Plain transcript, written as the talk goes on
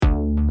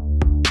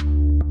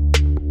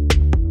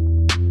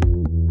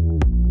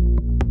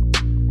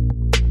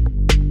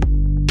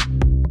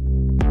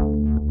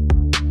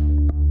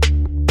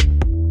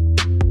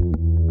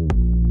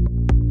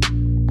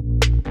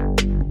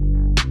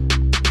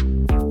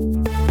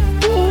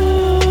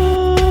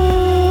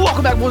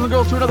boys and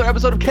girls, to another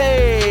episode of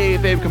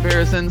Kayfabe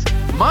Comparisons.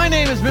 My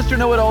name is Mr.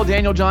 Know-It-All,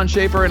 Daniel John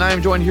Schaefer, and I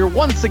am joined here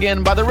once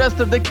again by the rest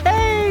of the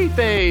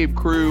Kayfabe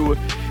crew.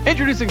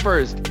 Introducing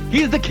first,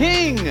 he is the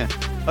king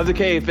of the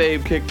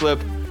Kayfabe kickflip,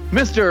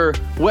 Mr.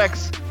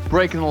 Wex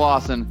Breaking the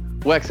Lawson.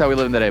 Wex, how we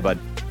living today, bud?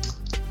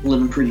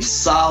 Living pretty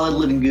solid,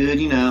 living good,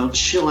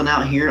 chilling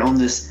out here on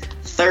this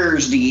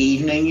Thursday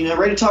evening,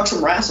 ready to talk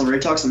some wrestling, ready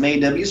to talk some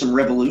AEW, some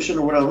Revolution,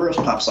 or whatever else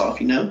pops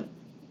off,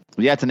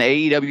 Yeah, it's an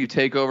AEW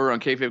takeover on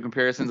Kayfabe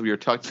Comparisons. We are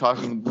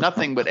talking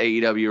nothing but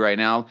AEW right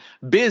now.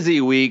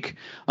 Busy week.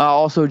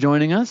 Also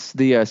joining us,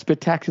 the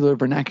spectacular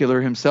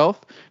vernacular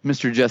himself,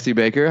 Mr. Jesse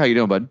Baker. How you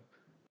doing, bud?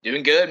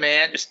 Doing good,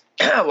 man. Just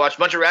watch a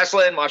bunch of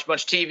wrestling, watch a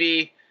bunch of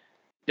TV.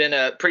 Been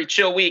a pretty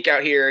chill week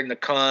out here in the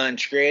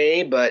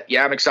country, but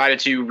yeah, I'm excited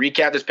to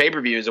recap this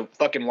pay-per-view. It's a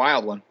fucking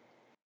wild one.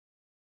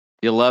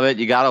 You love it.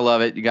 You gotta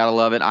love it. You gotta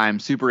love it. I'm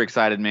super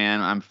excited,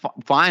 man. I'm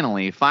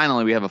finally,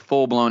 we have a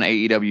full-blown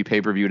AEW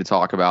pay-per-view to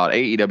talk about,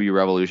 AEW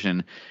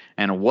Revolution,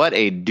 and what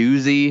a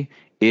doozy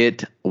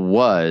it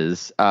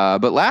was.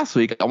 But last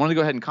week, I wanted to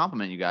go ahead and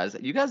compliment you guys.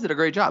 You guys did a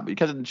great job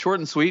because it's short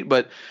and sweet,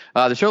 but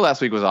the show last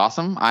week was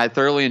awesome. I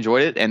thoroughly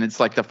enjoyed it, and it's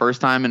like the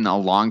first time in a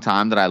long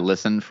time that I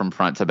listened from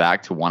front to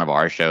back to one of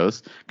our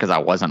shows because I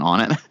wasn't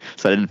on it,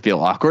 so I didn't feel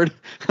awkward.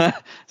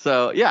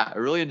 So, yeah, I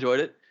really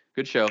enjoyed it.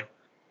 Good show.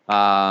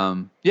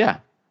 Yeah,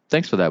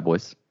 thanks for that,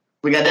 boys.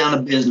 We got down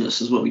to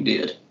business is what we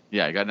did.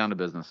 Yeah, got down to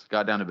business.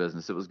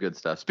 It was good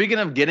stuff. Speaking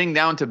of getting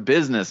down to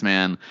business,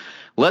 man,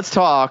 let's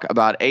talk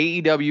about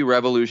AEW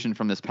Revolution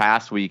from this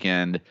past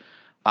weekend.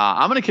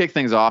 I'm going to kick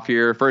things off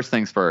here. First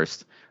things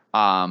first.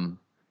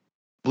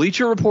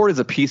 Bleacher Report is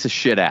a piece of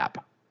shit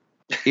app.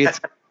 It's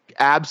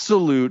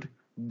absolute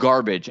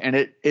garbage, and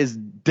it is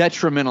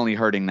detrimentally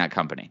hurting that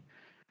company.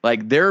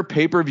 Like, their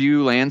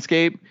pay-per-view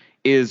landscape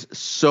is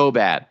so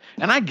bad.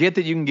 And I get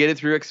that you can get it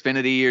through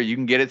Xfinity or you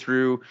can get it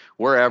through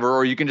wherever,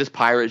 or you can just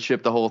pirate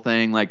ship the whole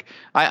thing. Like,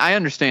 I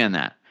understand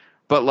that.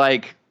 But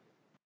like,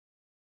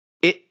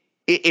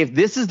 if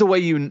this is the way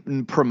you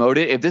promote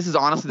it, if this is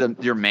honestly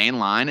your main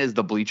line is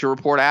the Bleacher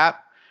Report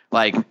app,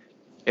 like,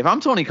 if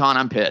I'm Tony Khan,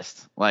 I'm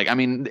pissed. Like,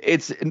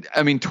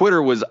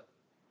 Twitter was,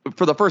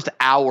 for the first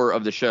hour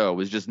of the show,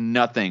 was just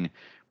nothing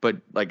but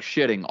like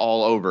shitting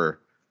all over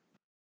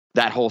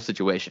that whole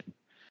situation.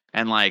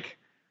 And like,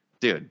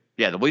 dude,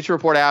 yeah, the Bleacher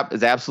Report app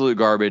is absolute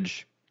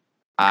garbage.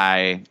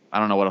 I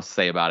don't know what else to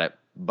say about it.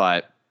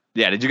 But,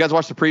 yeah, did you guys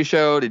watch the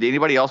pre-show? Did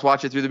anybody else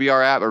watch it through the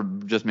BR app or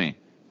just me?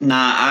 Nah,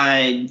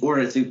 I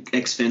ordered it through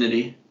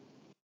Xfinity.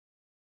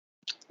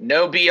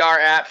 No BR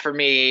app for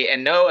me.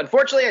 And no,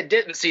 unfortunately, I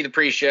didn't see the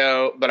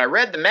pre-show, but I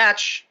read the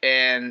match,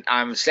 and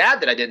I'm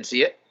sad that I didn't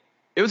see it.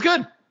 It was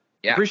good.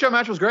 Yeah. The pre-show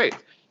match was great.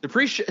 The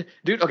pre-show,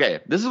 dude, okay,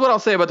 this is what I'll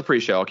say about the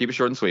pre-show. I'll keep it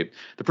short and sweet.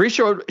 The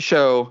pre-show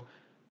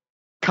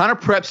kind of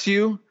preps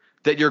you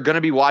that you're going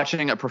to be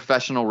watching a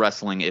professional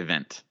wrestling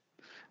event,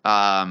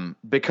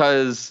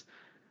 because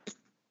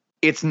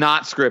it's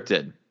not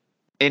scripted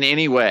in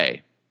any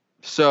way.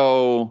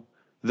 So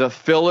the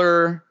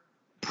filler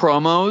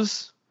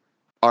promos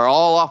are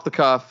all off the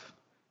cuff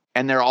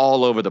and they're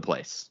all over the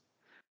place.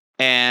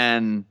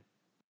 And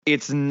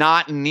it's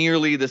not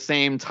nearly the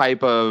same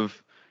type of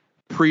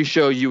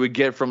pre-show you would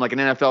get from like an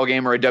NFL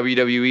game or a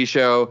WWE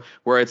show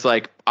where it's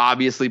like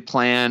obviously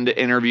planned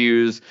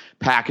interviews,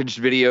 packaged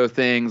video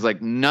things,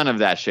 like none of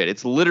that shit.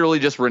 It's literally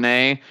just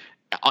Renee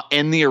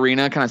in the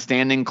arena kind of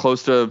standing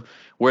close to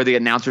where the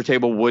announcer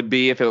table would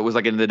be if it was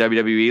like in the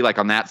WWE, like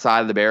on that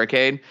side of the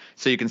barricade.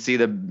 So you can see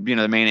the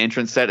main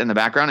entrance set in the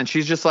background. And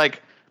she's just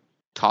like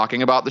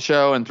talking about the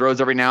show and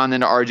throws every now and then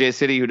to RJ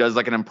City, who does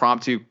like an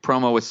impromptu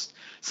promo with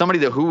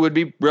somebody who would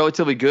be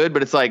relatively good,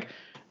 but it's like,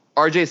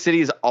 RJ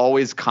City is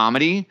always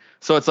comedy,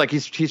 so it's like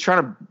he's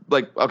trying to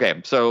like,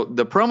 okay, so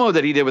the promo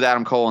that he did with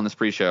Adam Cole on this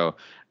pre-show,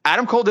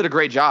 Adam Cole did a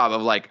great job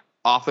of like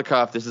off the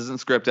cuff, this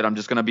isn't scripted, I'm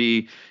just going to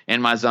be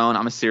in my zone,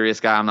 I'm a serious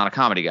guy, I'm not a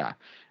comedy guy.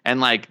 And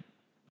like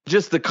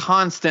just the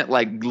constant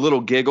like little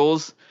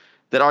giggles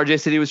that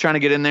RJ City was trying to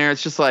get in there,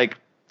 it's just like,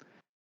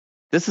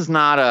 this is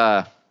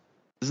not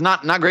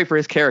great for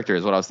his character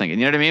is what I was thinking,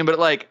 you know what I mean? But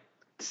like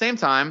at the same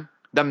time,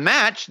 the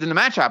match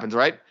happens,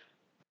 right?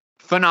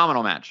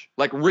 Phenomenal match,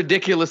 like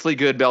ridiculously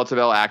good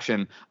bell-to-bell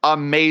action,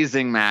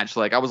 amazing match.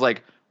 Like I was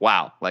like,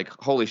 wow, like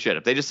holy shit!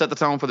 If they just set the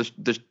tone for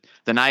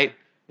the night,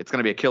 it's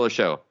gonna be a killer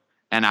show.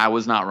 And I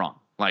was not wrong.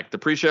 Like the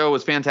pre-show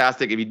was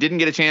fantastic. If you didn't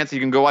get a chance, you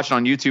can go watch it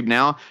on YouTube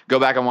now. Go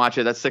back and watch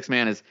it. That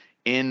 6-man is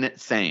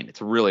insane.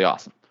 It's really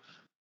awesome.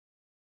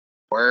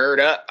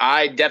 Word up!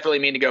 I definitely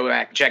mean to go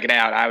back and check it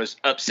out. I was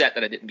upset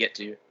that I didn't get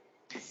to.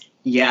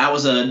 Yeah, I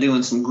was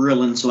doing some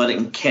grilling, so I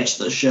didn't catch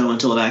the show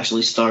until it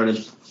actually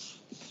started.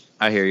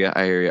 I hear you.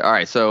 All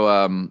right,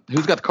 so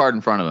who's got the card in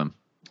front of him?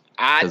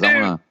 I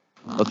do.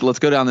 Let's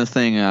go down this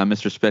thing,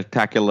 Mr.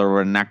 Spectacular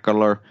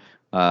Vernacular.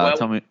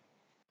 Tell me.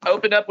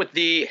 Open up with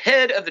the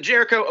head of the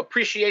Jericho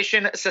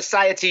Appreciation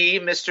Society,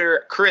 Mr.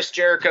 Chris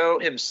Jericho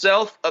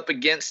himself, up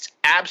against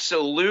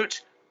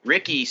absolute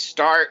Ricky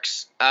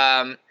Starks.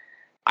 I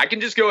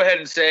can just go ahead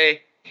and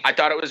say I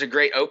thought it was a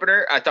great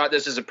opener. I thought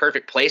this is a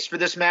perfect place for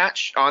this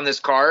match on this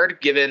card,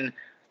 given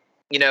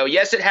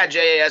yes, it had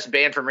JAS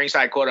banned from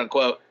ringside, quote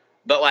unquote,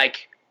 but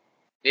like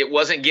it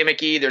wasn't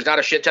gimmicky. There's not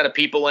a shit ton of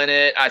people in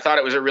it. I thought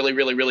it was a really,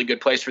 really, really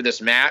good place for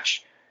this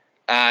match.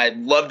 I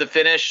love the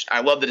finish.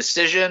 I love the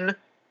decision.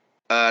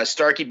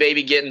 Starkey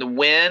Baby getting the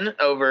win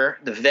over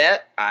the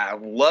Vet. I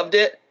loved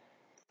it.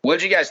 What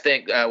did you guys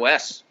think,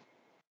 Wes?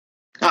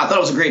 I thought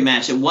it was a great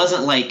match. It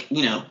wasn't like,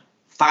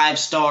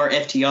 5-star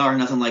FTR or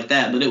nothing like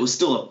that, but it was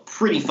still a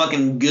pretty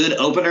fucking good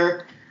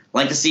opener.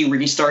 Like to see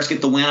Ricky Starks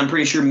get the win. I'm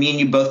pretty sure me and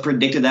you both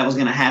predicted that was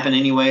going to happen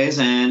anyways.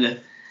 And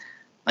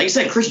like you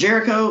said, Chris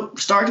Jericho,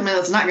 Starks, man,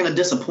 that's not going to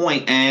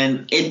disappoint.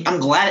 And I'm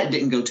glad it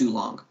didn't go too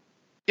long.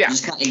 Yeah.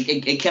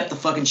 It kept the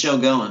fucking show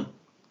going.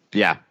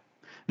 Yeah.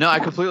 No, I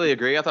completely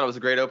agree. I thought it was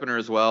a great opener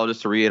as well,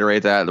 just to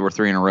reiterate that. There were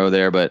 3 in a row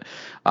there. But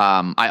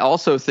I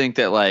also think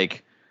that,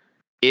 like,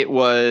 it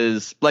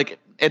was, like,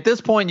 at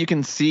this point you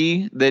can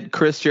see that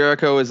Chris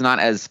Jericho is not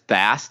as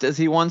fast as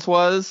he once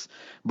was.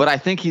 But I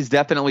think he's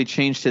definitely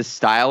changed his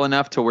style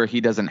enough to where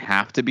he doesn't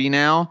have to be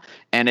now.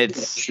 And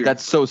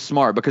that's so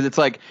smart because it's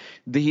like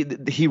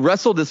he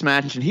wrestled this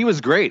match and he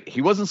was great.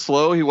 He wasn't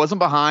slow. He wasn't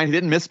behind. He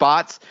didn't miss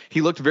spots.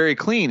 He looked very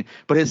clean.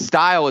 But his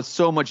style is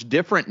so much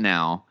different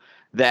now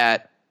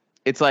that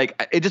it's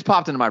like it just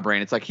popped into my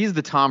brain. It's like he's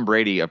the Tom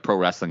Brady of pro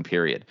wrestling,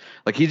 period.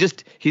 Like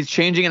he's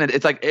changing. And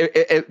it's like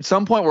at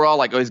some point we're all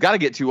like, oh, he's got to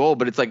get too old.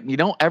 But it's like you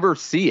don't ever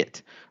see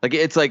it. Like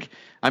it's like,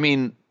 I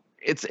mean,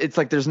 it's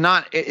like there's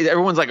not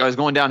everyone's like, oh, he's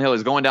going downhill,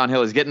 he's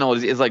getting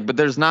old. It's like, but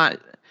there's not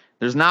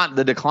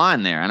the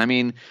decline there. And I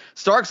mean,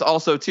 Starks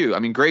also too. I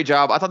mean, great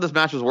job. I thought this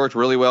match was worked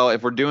really well.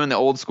 If we're doing the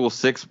old school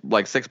six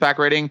pack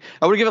rating,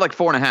 I would give it like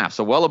 4.5.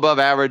 So well above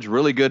average,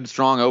 really good,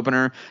 strong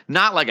opener.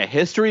 Not like a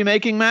history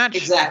making match.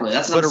 Exactly.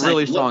 That's but a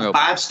really strong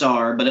opener.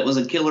 5-star, but it was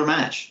a killer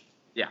match.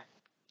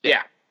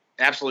 Yeah,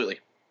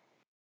 absolutely.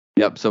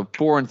 Yep. So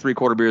 4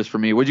 3/4 beers for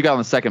me. What'd you got on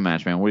the second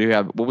match, man? What do you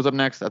have? What was up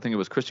next? I think it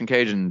was Christian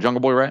Cage and Jungle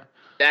Boy, right?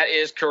 That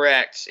is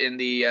correct in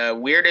the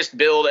weirdest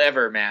build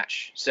ever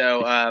match.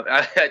 So,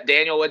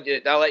 Daniel,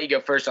 I'll let you go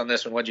first on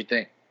this one. What'd you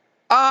think?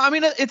 I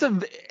mean,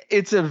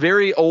 it's a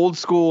very old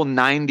school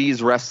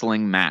 90s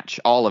wrestling match,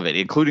 all of it,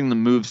 including the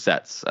move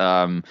sets,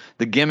 the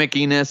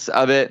gimmickiness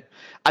of it.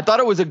 I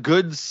thought it was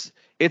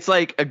it's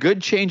like a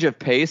good change of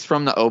pace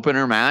from the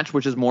opener match,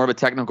 which is more of a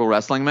technical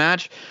wrestling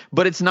match.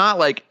 But it's not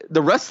like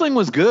the wrestling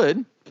was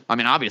good. I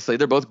mean, obviously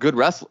they're both good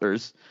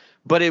wrestlers,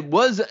 but it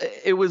was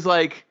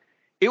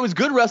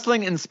good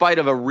wrestling in spite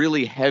of a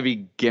really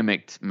heavy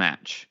gimmicked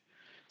match.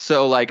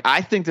 So, like,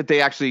 I think that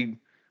they actually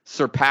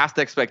surpassed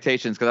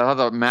expectations because I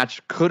thought the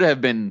match could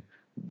have been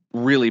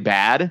really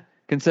bad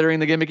considering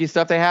the gimmicky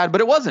stuff they had,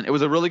 but it wasn't. It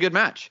was a really good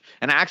match.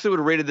 And I actually would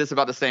have rated this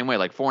about the same way,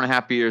 like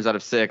 4.5 beers out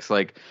of 6.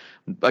 Like,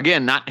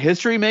 again, not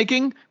history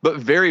making, but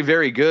very,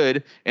 very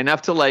good.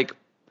 Enough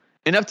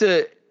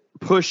to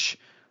push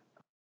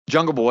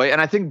Jungle Boy.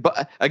 And I think,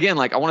 again,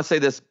 like I want to say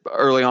this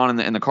early on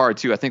in the card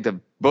too. I think that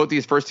both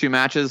these first 2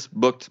 matches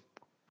booked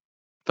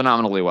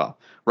phenomenally well.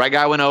 Right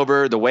guy went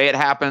over. The way it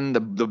happened,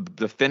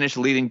 the finish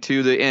leading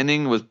to the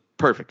ending was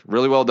perfect.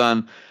 Really well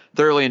done.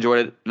 Thoroughly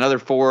enjoyed it. Another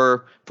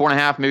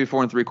 4.5, maybe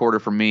 4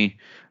 3/4 from me.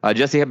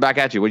 Jesse, head back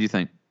at you. What do you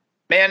think?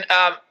 Man,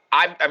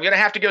 I'm going to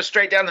have to go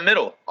straight down the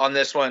middle on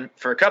this one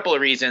for a couple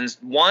of reasons.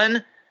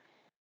 One,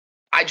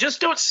 I just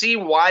don't see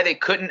why they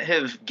couldn't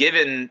have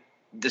given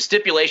the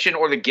stipulation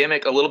or the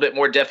gimmick a little bit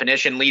more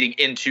definition leading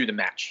into the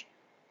match.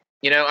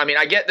 I mean,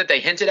 I get that they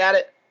hinted at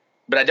it,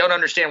 but I don't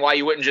understand why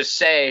you wouldn't just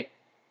say,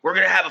 we're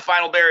going to have a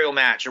final burial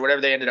match or whatever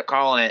they ended up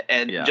calling it.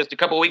 And just a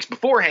couple of weeks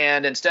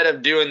beforehand, instead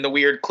of doing the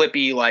weird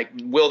clippy, like,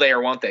 will they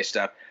or won't they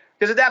stuff.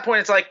 Because at that point,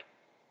 it's like,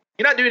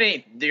 you're not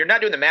doing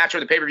the match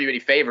or the pay-per-view any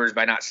favors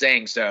by not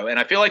saying so. And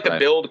I feel like the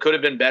build could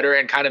have been better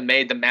and kind of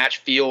made the match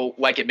feel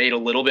like it made a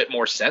little bit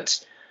more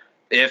sense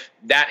if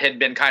that had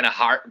been kind of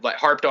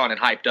harped on and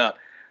hyped up.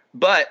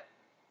 But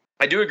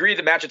I do agree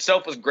the match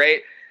itself was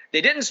great.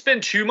 They didn't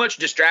spend too much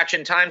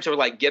distraction time to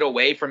like get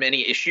away from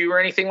any issue or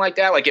anything like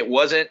that. Like it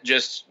wasn't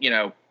just,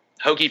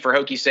 hokey for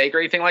hokey's sake or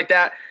anything like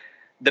that.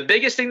 The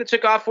biggest thing that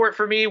took off for it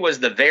for me was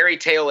the very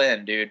tail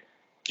end, dude.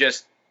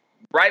 Just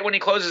right when he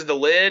closes the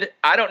lid.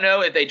 I don't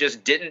know if they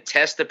just didn't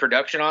test the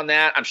production on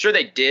that. I'm sure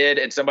they did,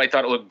 and somebody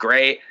thought it looked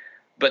great.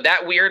 But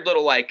that weird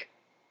little like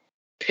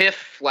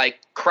piff, like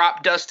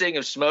crop dusting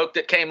of smoke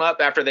that came up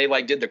after they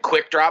like did the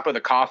quick drop of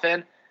the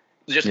coffin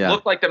just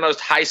looked like the most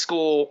high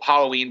school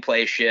Halloween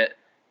play shit.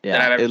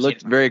 Yeah, it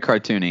looked very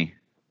cartoony.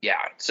 Yeah,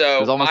 so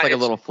it was almost like a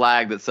little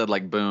flag that said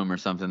like boom or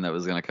something that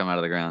was going to come out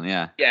of the ground.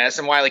 Yeah,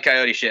 some Wile E.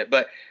 Coyote shit.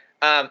 But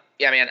man,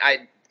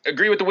 I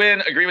agree with the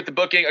win, agree with the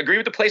booking, agree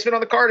with the placement on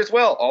the card as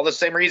well. All the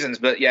same reasons,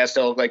 but yeah,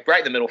 still like right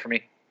in the middle for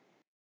me.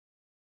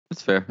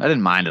 That's fair. I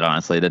didn't mind it,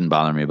 honestly. It didn't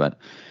bother me. But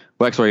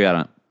Wex, where you at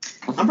on it?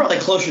 I'm probably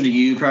closer to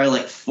you, probably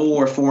like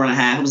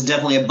 4.5. It was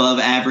definitely above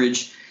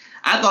average.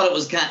 I thought it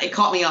was it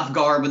caught me off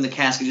guard when the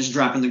casket just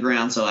dropped in the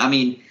ground. So, I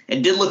mean,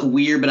 it did look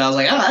weird, but I was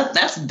like, oh,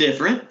 that's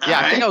different. Yeah,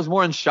 I think I was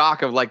more in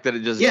shock of like that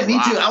it just dropped. Me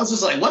too. I was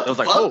just like, what the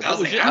fuck?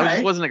 I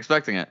just wasn't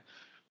expecting it.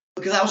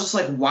 Because I was just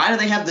like, why do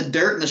they have the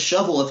dirt and the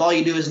shovel if all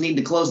you do is need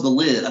to close the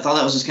lid? I thought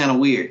that was just kind of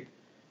weird.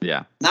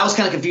 Yeah. And I was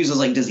kind of confused. I was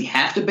like, does he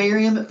have to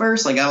bury him at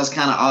first? Like, I was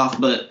kind of off.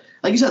 But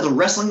like you said, the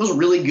wrestling was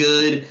really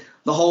good.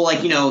 The whole, like,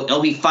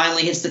 LB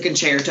finally hits the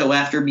concerto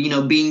after,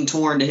 being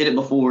torn to hit it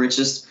before. It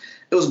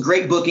was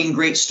great booking,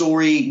 great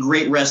story,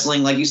 great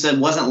wrestling. Like you said,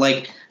 wasn't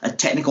like a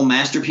technical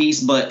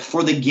masterpiece, but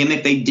for the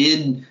gimmick, they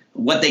did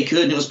what they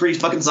could, and it was pretty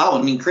fucking solid.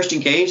 I mean,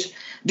 Christian Cage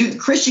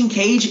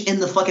in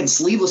the fucking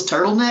sleeveless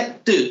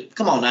turtleneck, dude,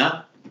 come on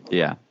now.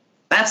 Yeah.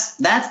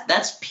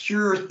 That's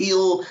pure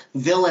heel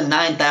villain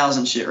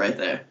 9,000 shit right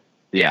there.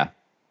 Yeah.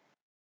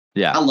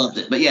 Yeah. I loved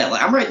it. But yeah,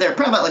 like, I'm right there,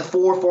 probably about like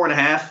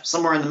 4.5,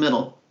 somewhere in the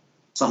middle.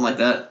 Something like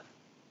that.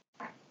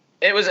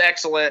 It was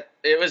excellent.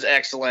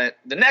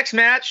 The next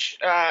match,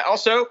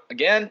 also,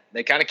 again,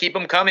 they kind of keep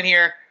them coming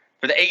here.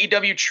 For the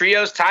AEW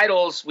Trios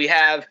titles, we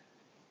have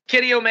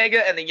Kenny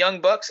Omega and the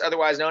Young Bucks,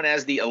 otherwise known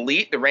as the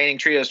Elite, the reigning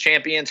Trios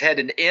champions,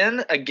 headed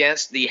in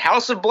against the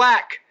House of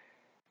Black,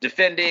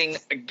 defending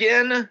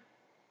again.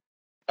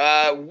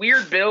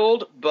 Weird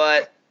build,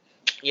 but,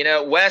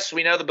 Wes,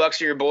 we know the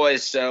Bucks are your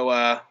boys,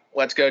 so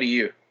let's go to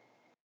you.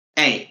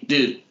 Hey,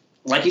 dude.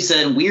 Like you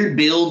said, weird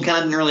build, kind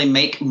of didn't really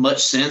make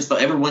much sense,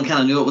 but everyone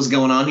kind of knew what was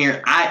going on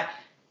here. I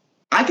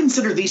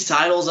consider these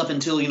titles up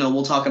until,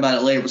 we'll talk about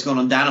it later, what's going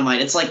on Dynamite.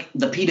 It's like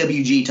the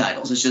PWG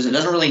titles. It's just, it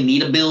doesn't really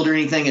need a build or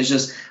anything. It's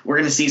just, we're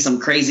going to see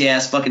some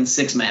crazy-ass fucking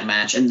six-man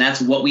match, and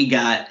that's what we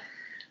got.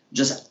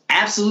 Just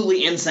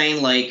absolutely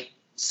insane, like,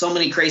 so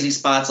many crazy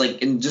spots.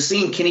 Like, and just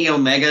seeing Kenny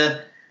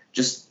Omega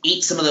just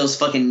eat some of those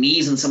fucking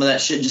knees and some of that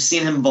shit, just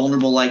seeing him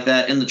vulnerable like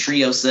that in the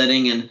trio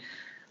setting, and,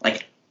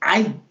 like,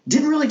 I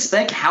didn't really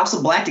expect House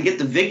of Black to get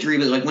the victory,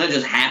 but like when it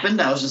just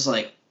happened, I was just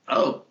like,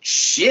 "Oh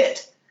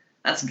shit!"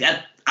 I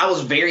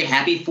was very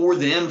happy for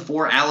them,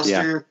 for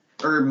Aleister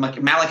or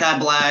Malachi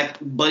Black,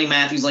 Buddy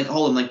Matthews. Like,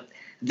 hold on, like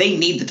they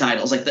need the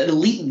titles. Like the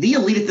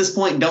elite at this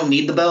point don't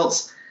need the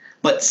belts,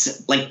 but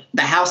like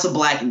the House of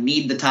Black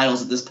need the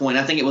titles at this point.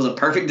 I think it was a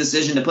perfect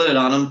decision to put it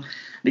on them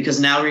because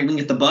now we can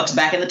get the Bucks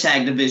back in the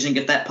tag division,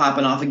 get that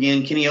popping off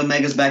again. Kenny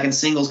Omega's back in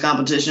singles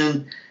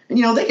competition.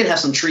 And, they could have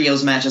some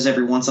trios matches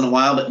every once in a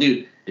while, but,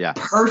 dude,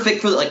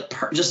 perfect for,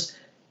 just,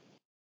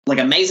 like,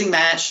 amazing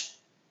match.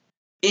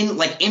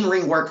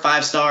 In-ring work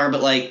 5-star,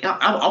 but, like,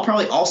 I'll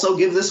probably also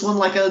give this one,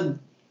 like,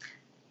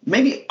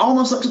 maybe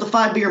almost up to the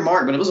 5-beer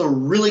mark, but it was a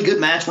really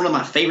good match, one of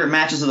my favorite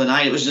matches of the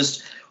night. It was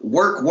just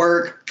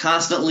work,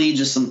 constantly,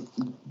 just some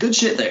good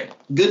shit there.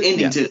 Good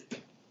ending, too.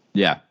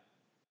 Yeah.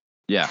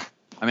 Yeah.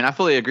 I mean, I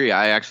fully agree.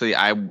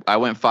 I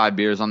went 5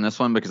 beers on this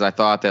one because I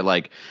thought that,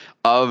 like,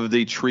 of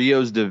the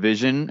trios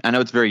division, I know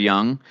it's very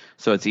young,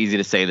 so it's easy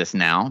to say this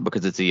now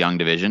because it's a young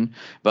division.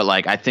 But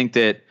like, I think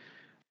that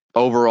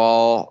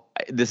overall,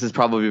 this has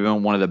probably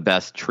been one of the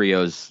best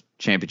trios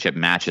championship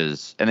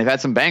matches, and they've had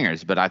some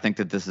bangers, but I think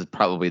that this is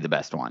probably the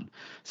best one.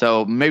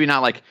 So maybe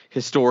not like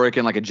historic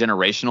in like a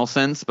generational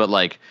sense, but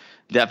like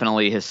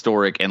definitely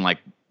historic in like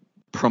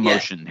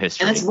promotion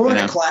history. And it's more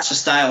like a clash of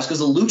styles because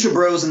the Lucha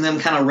Bros and them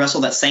kind of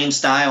wrestle that same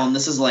style, and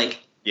this is like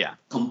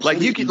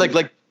like you could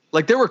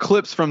like there were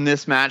clips from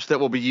this match that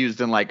will be used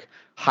in like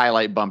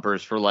highlight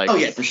bumpers for like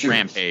for sure.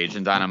 Rampage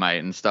and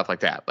Dynamite and stuff like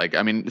that. Like,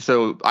 I mean,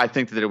 so I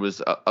think that it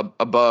was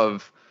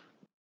above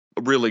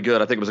really good.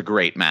 I think it was a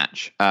great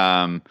match.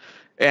 And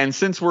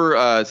since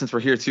we're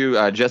here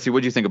too, Jesse,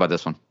 what do you think about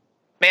this one?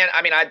 Man,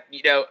 I mean,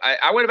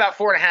 I went about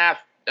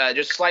 4.5,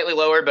 just slightly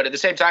lower, but at the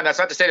same time, that's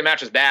not to say the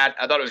match was bad.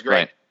 I thought it was great.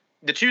 Right.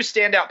 The two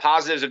standout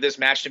positives of this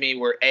match to me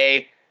were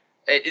it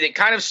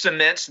kind of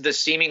cements the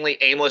seemingly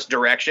aimless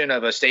direction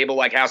of a stable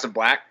like House of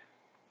Black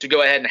to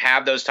go ahead and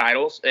have those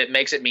titles. It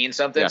makes it mean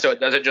something, so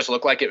it doesn't just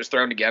look like it was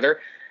thrown together.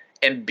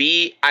 And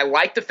B, I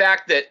like the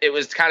fact that it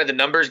was kind of the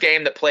numbers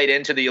game that played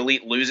into the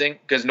Elite losing,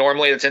 because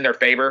normally it's in their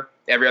favor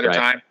every other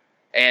time.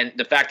 And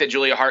the fact that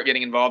Julia Hart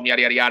getting involved,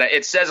 yada, yada, yada,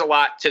 it says a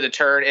lot to the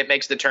turn. It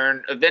makes the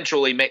turn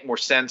eventually make more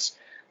sense.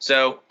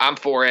 So I'm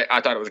for it.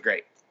 I thought it was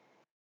great.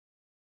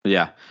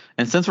 Yeah.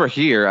 And since we're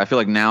here, I feel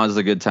like now is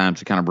a good time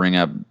to kind of bring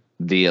up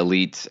the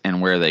Elite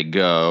and where they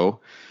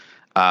go.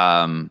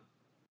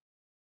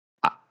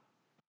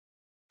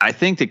 I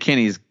think that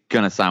Kenny's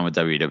going to sign with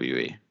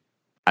WWE.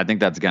 I think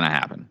that's going to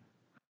happen.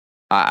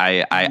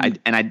 I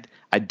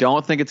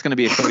don't think it's going to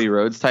be a Cody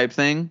Rhodes type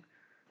thing.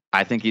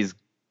 I think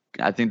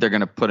they're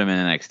going to put him in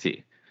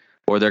NXT,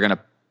 or they're going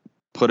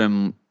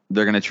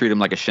to treat him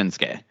like a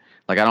Shinsuke.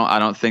 Like, I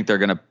don't think they're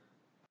going to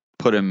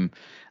put him,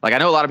 like, I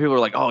know a lot of people are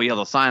like, oh yeah,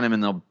 they'll sign him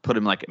and they'll put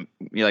him like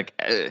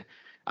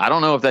I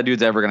don't know if that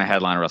dude's ever going to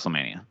headline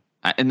WrestleMania.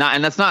 And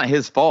that's not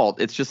his fault.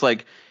 It's just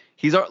like,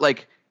 he's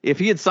like, if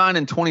he had signed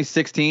in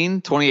 2016,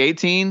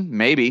 2018,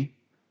 maybe.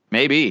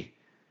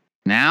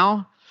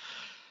 Now,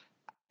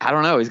 I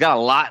don't know. He's got a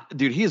lot.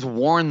 Dude, he has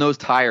worn those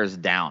tires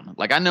down.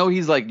 Like, I know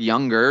he's, like,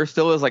 younger.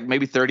 Still is, like,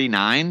 maybe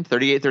 38,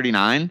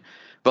 39.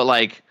 But,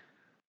 like,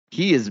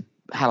 he has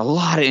had a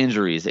lot of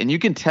injuries. And you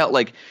can tell,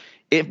 like,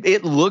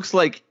 it looks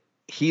like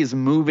he's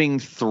moving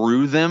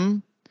through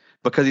them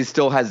because he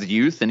still has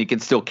youth and he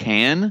still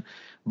can.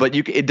 But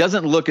it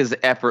doesn't look as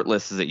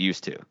effortless as it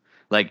used to.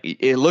 Like,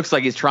 it looks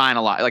like he's trying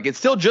a lot. Like, it's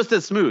still just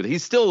as smooth.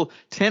 He's still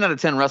 10 out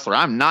of 10 wrestler.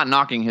 I'm not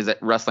knocking his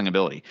wrestling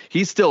ability.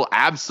 He's still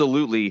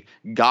absolutely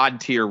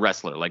god tier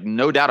wrestler. Like,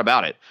 no doubt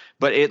about it.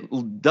 But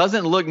it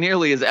doesn't look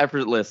nearly as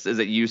effortless as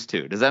it used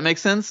to. Does that make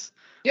sense?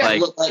 Yeah,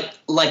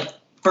 like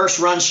first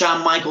run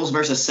Shawn Michaels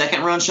versus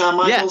second run Shawn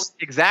Michaels. Yes,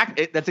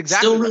 exactly. That's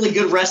exactly. Still really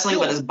good wrestling,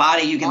 but his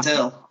body, you can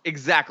tell.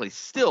 Exactly.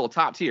 Still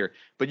top tier.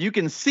 But you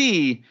can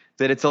see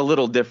that it's a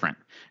little different.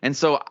 And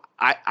so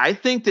I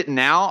think that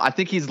now, I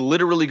think he's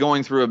literally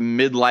going through a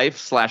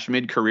midlife /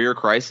 mid-career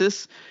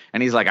crisis.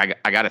 And he's like,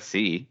 I got to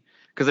see.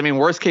 Because, I mean,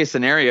 worst case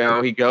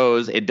scenario, he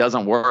goes, it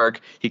doesn't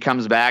work. He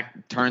comes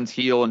back, turns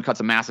heel, and cuts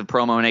a massive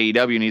promo in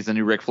AEW, and he's the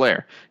new Ric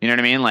Flair. You know what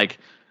I mean? Like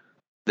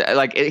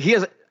he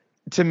has,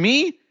 to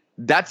me,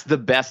 that's the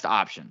best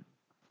option.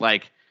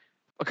 Like,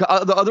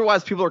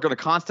 otherwise, people are going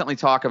to constantly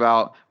talk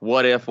about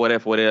what if,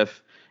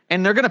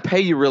 and they're going to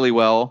pay you really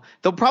well.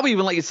 They'll probably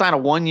even let you sign a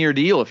 1-year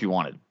deal if you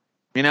wanted.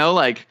 You know,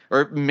 like,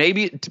 or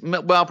maybe,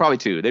 well, probably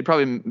 2. They'd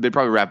probably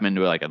wrap them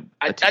into like a.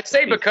 I'd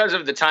say because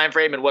of the time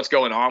frame and what's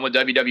going on with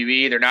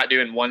WWE, they're not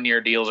doing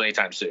 1-year deals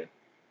anytime soon.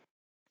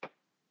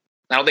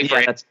 I don't think.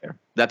 Yeah, that's fair.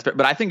 That's fair.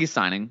 But I think he's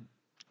signing.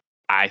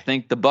 I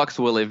think the Bucks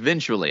will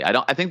eventually.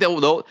 I think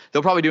they'll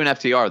probably do an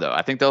FTR though.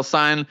 I think they'll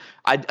sign.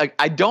 I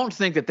don't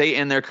think that they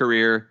end their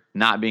career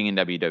not being in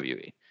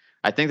WWE.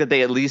 I think that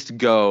they at least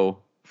go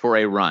for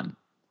a run,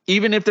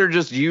 even if they're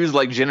just used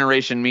like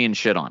Generation Me and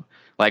shit on.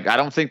 Like, I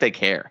don't think they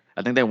care.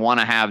 I think they want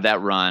to have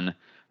that run.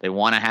 They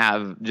want to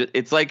have.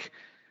 It's like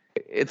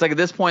at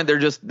this point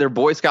they're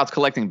Boy Scouts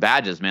collecting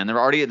badges, man. They're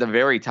already at the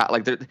very top.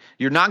 Like,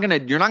 you're not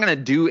gonna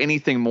do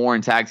anything more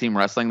in tag team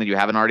wrestling that you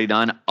haven't already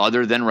done,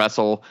 other than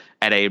wrestle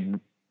at a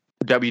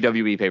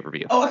WWE pay per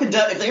view. Oh, if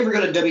they ever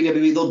go to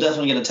WWE, they'll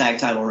definitely get a tag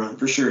title run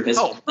for sure.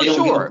 Oh, for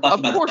sure.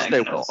 Of course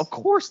they will. Of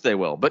course they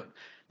will. But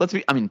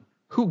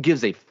who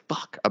gives a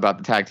fuck about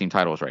the tag team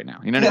titles right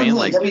now? You know what I mean?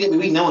 Like,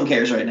 WWE, no one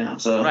cares right now.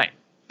 So right.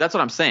 That's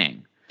what I'm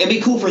saying. It'd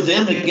be cool for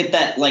them to get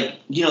that, like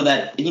you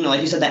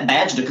said, that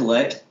badge to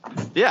collect.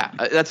 Yeah,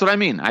 that's what I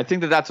mean. I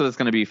think that's what it's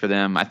going to be for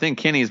them. I think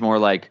Kenny's more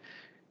like,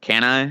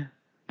 can I?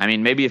 I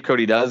mean, maybe if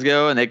Cody does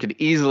go, and they could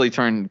easily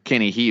turn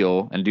Kenny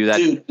heel and do that.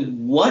 Dude,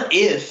 what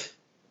if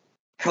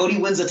Cody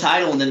wins the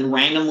title and then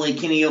randomly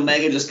Kenny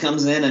Omega just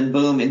comes in and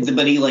boom,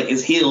 but he like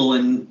is heel,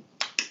 and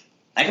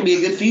that could be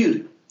a good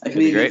feud. That could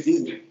be a good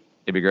feud.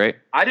 It'd be great.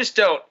 I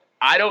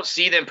don't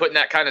see them putting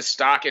that kind of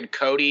stock in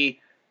Cody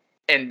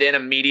and then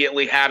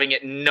immediately having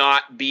it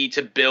not be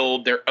to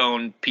build their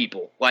own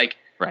people. Like,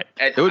 right.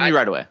 It would be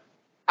right away.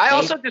 I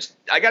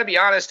got to be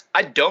honest,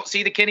 I don't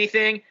see the Kenny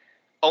thing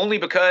only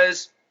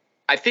because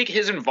I think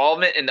his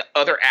involvement in the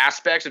other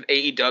aspects of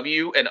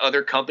AEW and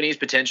other companies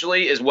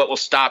potentially is what will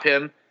stop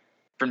him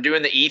from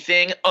doing the E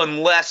thing,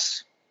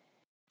 unless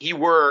he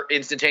were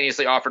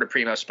instantaneously offered a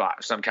primo spot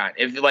of some kind.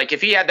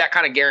 If he had that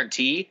kind of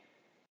guarantee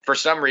for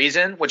some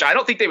reason, which I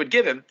don't think they would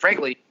give him,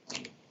 frankly.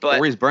 But,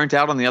 or he's burnt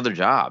out on the other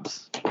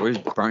jobs. Or he's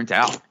burnt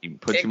out. He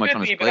put too much on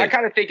his plate. But I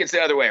kind of think it's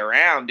the other way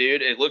around,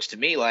 dude. It looks to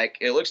me like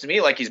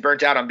he's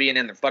burnt out on being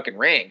in the fucking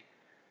ring,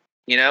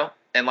 you know.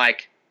 And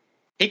like,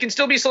 he can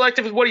still be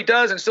selective with what he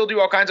does and still do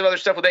all kinds of other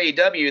stuff with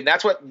AEW, and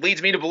that's what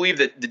leads me to believe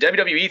that the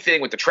WWE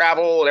thing with the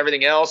travel and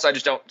everything else, I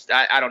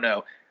don't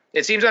know.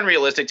 It seems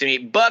unrealistic to me.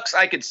 Bucks,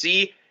 I could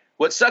see.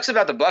 What sucks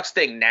about the Bucks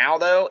thing now,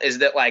 though, is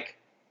that like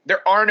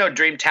there are no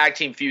dream tag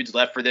team feuds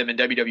left for them in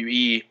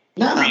WWE.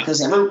 No, because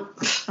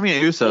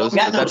Usos.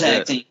 Got no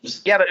tag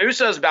teams. Yeah, but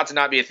Usos about to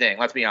not be a thing.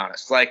 Let's be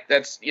honest. Like,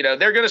 that's, they're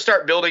going to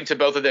start building to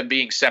both of them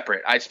being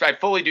separate. I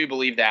fully do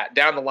believe that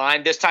down the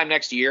line, this time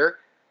next year.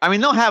 I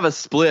mean, they'll have a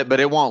split, but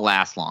it won't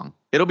last long.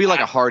 It'll be like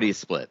a Hardy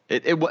split.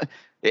 It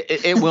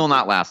will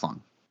not last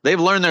long. They've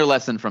learned their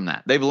lesson from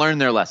that. They've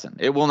learned their lesson.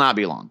 It will not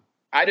be long.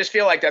 I just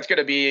feel like that's going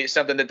to be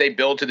something that they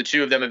build to the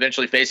two of them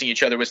eventually facing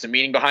each other with some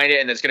meaning behind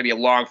it, and it's going to be a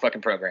long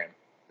fucking program.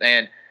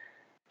 And,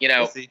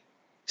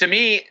 to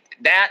me,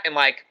 that and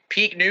like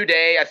peak New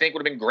Day, I think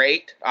would have been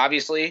great,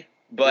 obviously,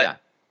 but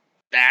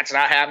that's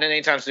not happening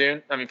anytime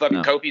soon. I mean,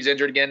 fucking Kofi's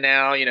injured again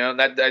now.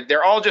 That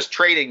they're all just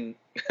trading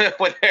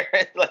when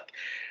they're like.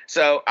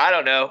 So I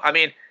don't know. I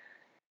mean,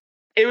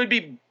 it would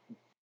be.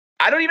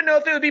 I don't even know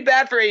if it would be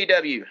bad for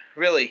AEW,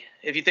 really,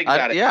 if you think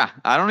about it. Yeah,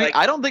 I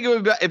don't think it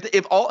would be bad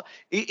if all,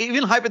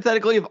 even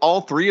hypothetically, if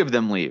all three of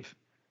them leave.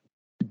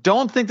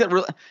 Don't think that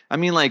really. I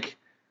mean, like,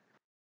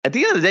 at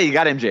the end of the day, you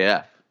got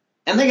MJF.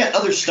 And they got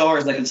other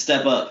stars that can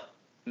step up.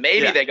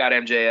 Maybe they got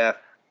MJF.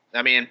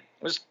 I mean, it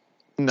was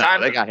they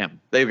got him.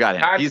 They've got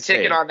him. He's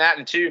ticking on that,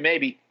 and two,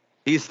 maybe.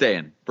 He's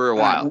staying for a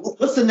while.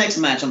 What's the next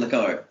match on the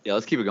card? Yeah,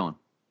 let's keep it going.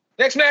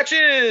 Next match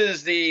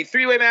is the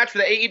three-way match for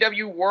the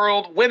AEW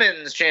World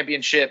Women's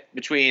Championship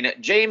between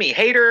Jamie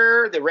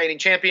Hayter, the reigning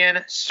champion,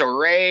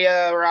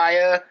 Saraya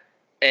Raya,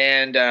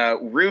 and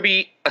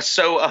Ruby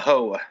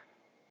Aso-Aho.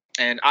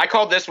 And I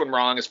called this one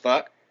wrong as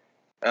fuck.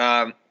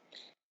 And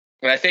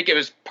I think it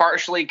was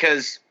partially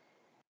because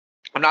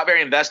I'm not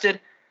very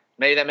invested.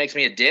 Maybe that makes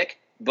me a dick.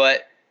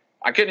 But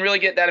I couldn't really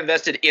get that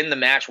invested in the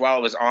match while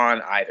it was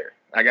on either.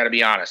 I got to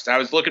be honest. I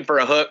was looking for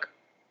a hook.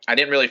 I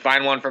didn't really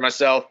find one for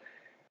myself.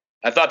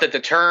 I thought that the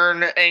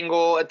turn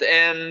angle at the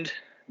end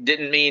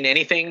didn't mean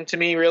anything to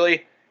me,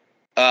 really.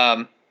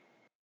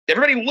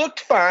 Everybody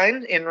looked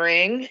fine in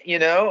ring, you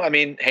know. I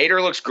mean,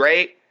 Hayter looks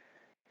great.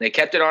 They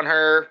kept it on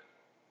her.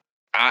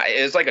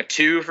 It was like a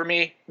 2 for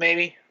me,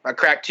 maybe. I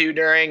cracked 2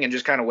 during and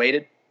just kind of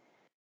waited.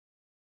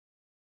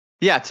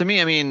 Yeah, to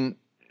me, I mean,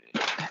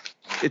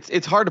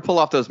 it's hard to pull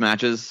off those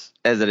matches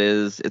as it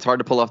is. It's hard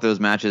to pull off those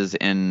matches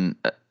in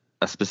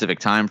a specific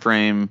time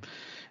frame,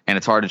 and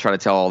it's hard to try to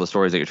tell all the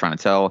stories that you're trying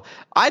to tell.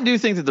 I do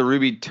think that the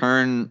Ruby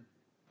turn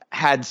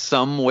had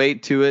some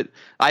weight to it.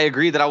 I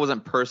agree that I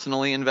wasn't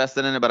personally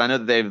invested in it, but I know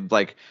that they've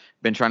like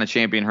been trying to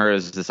champion her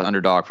as this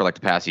underdog for like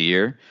the past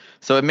year.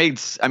 So it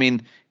makes, I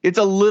mean, it's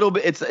a little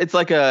bit, it's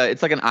like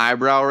an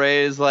eyebrow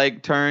raise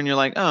like turn. You're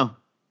like, oh,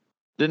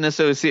 didn't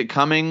necessarily see it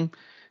coming.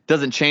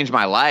 Doesn't change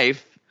my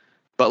life,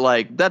 but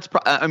like but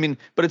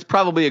it's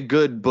probably a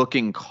good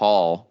booking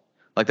call.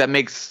 Like that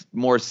makes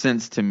more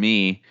sense to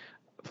me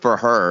for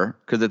her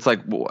because it's like,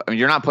 I mean,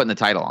 you're not putting the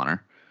title on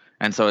her,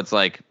 and so it's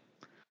like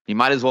you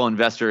might as well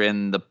invest her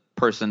in the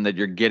person that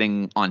you're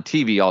getting on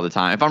TV all the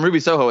time. If I'm Ruby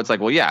Soho, it's like,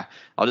 well, yeah,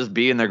 I'll just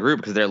be in their group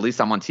because at least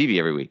I'm on TV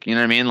every week. You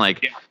know what I mean?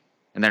 Like, yeah.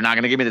 And they're not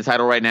going to give me the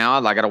title right now.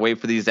 I got to wait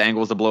for these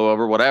angles to blow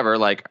over, whatever.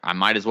 Like, I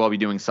might as well be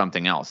doing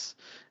something else.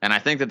 And I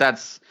think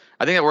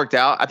it worked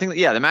out. I think that,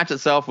 yeah, the match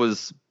itself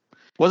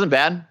wasn't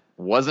bad,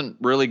 wasn't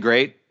really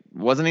great,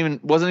 wasn't even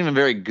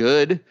very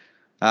good,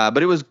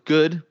 but it was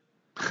good.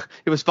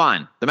 It was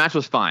fine. The match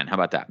was fine. How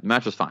about that? The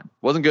match was fine.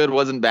 Wasn't good,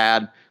 wasn't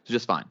bad. It was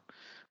just fine.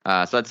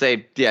 So I'd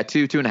say, yeah,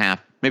 2.5,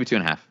 maybe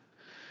 2.5.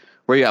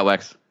 Where you at,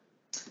 Wex?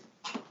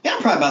 Yeah,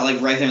 I'm probably about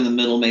like right there in the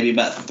middle, maybe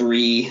about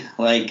 3.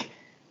 Like,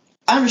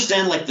 I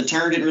understand like the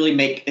turn didn't really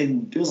make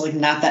it was like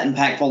not that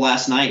impactful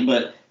last night,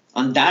 but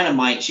on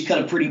Dynamite she cut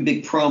a pretty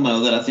big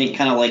promo that I think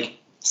kind of like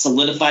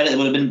solidified it. It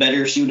would have been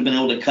better if she would have been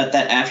able to cut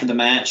that after the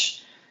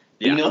match.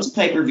 Yeah. You know, it's a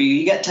pay-per-view.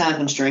 You got time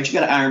constraints. You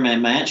got an Iron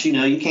Man match. You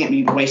know, you can't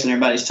be wasting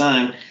everybody's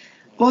time.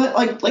 But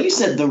like you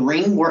said, the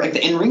ring work, like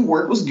the in-ring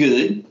work was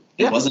good.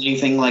 Yeah. It wasn't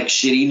anything like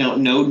shitty. No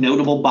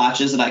notable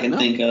botches that I can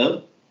think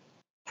of.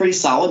 Pretty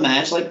solid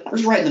match. Like it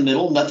was right in the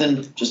middle.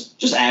 Nothing.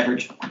 Just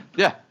average.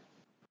 Yeah.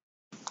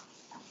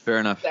 Fair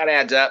enough. That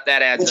adds up.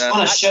 It's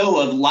on a show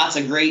of lots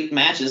of great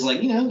matches.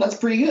 Like, you know, that's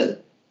pretty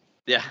good.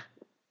 Yeah.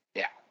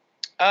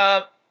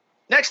 Yeah.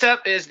 Next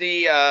up is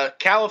the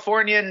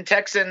Californian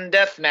Texan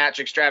Death Match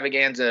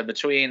extravaganza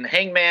between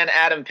Hangman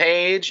Adam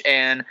Page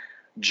and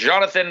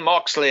Jonathan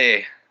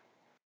Moxley.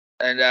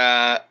 And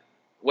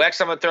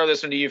Wex, I'm going to throw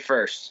this one to you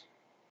first.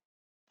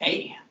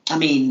 Hey, I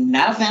mean,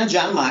 not a fan of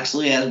John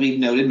Moxley, as we've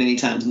noted many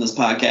times in this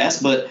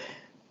podcast, but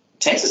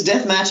Texas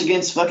Death Match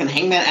against fucking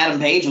Hangman Adam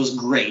Page was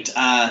great.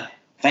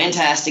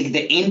 Fantastic.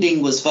 The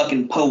ending was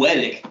fucking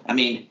poetic. I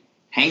mean,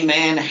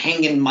 Hangman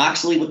hanging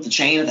Moxley with the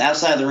chain at the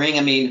outside of the ring.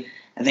 I mean,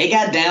 they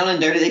got down and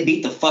dirty. They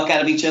beat the fuck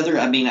out of each other.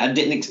 I mean, I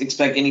didn't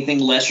expect anything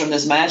less from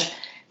this match.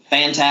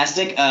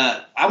 Fantastic.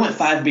 I went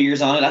 5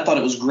 beers on it. I thought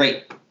it was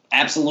great.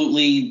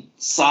 Absolutely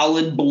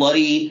solid,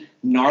 bloody,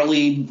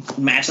 gnarly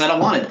match that I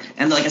wanted.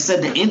 And like I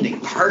said, the ending,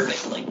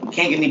 perfect. Like,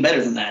 can't get any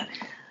better than that.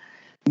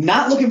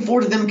 Not looking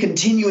forward to them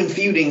continuing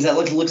feudings. That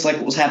looks like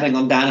what was happening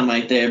on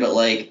Dynamite there, but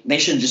like they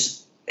should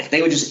just, if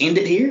they would just end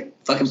it here,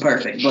 fucking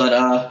perfect.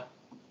 But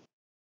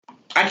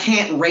I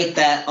can't rate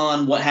that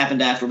on what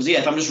happened afterwards. Yeah,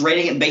 if I'm just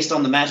rating it based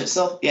on the match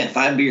itself, yeah,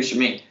 5 beers for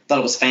me. Thought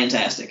it was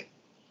fantastic.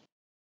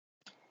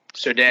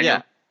 So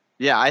Daniel,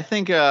 yeah, I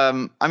think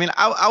I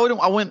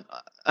went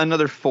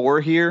another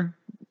 4 here,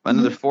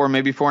 another 4,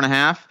 maybe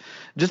 4.5,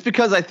 just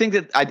because I think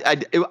that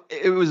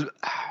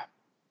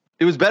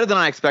it was better than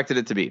I expected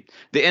it to be.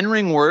 The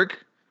in-ring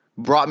work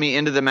brought me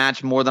into the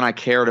match more than I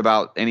cared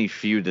about any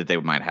feud that they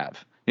might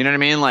have. You know what I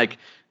mean? Like,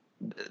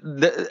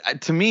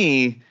 to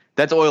me,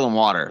 that's oil and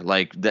water.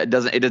 Like, that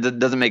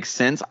doesn't make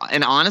sense.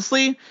 And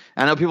honestly,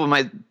 I know people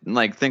might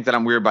like think that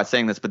I'm weird by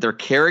saying this, but their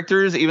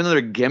characters, even though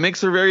their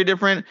gimmicks are very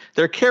different,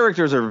 their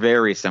characters are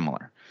very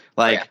similar.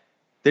 Like,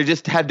 they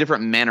just have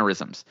different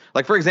mannerisms.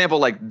 Like, for example,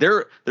 like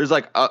there's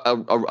like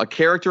a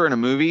character in a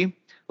movie.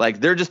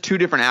 Like, they're just 2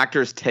 different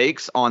actors'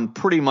 takes on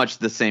pretty much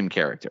the same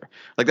character.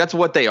 Like, that's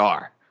what they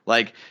are.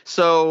 Like,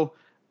 so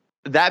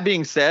that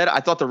being said, I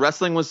thought the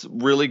wrestling was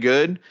really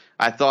good.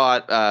 I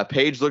thought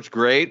Paige looked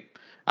great.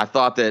 I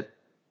thought that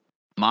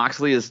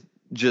Moxley is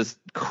just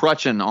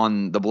crutching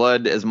on the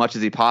blood as much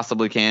as he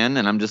possibly can.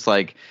 And I'm just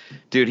like,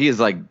 dude, he is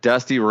like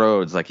Dusty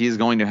Rhodes. Like, he's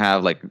going to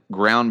have like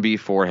ground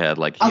beef forehead.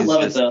 Like, I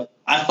love it though.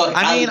 I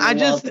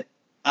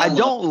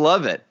don't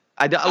love it.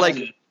 I don't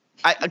like,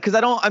 because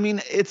I don't, I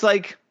mean, it's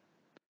like,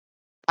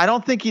 I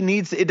don't think he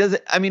needs it.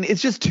 Doesn't. I mean,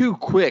 it's just too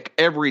quick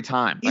every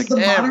time. He's like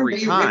the modern every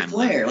day time. Ric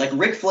Flair. Like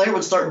Ric Flair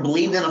would start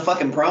bleeding in a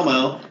fucking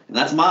promo, and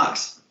that's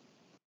Mox.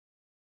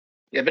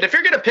 Yeah, but if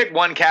you're gonna pick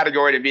one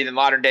category to be the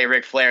modern day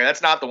Ric Flair,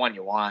 that's not the one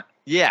you want.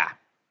 Yeah.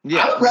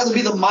 I would rather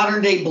be the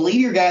modern day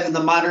bleeder guy than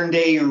the modern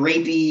day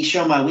rapey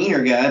show my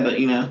wiener guy. But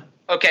you know.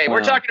 Okay,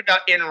 we're talking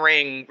about in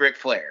ring Ric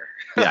Flair.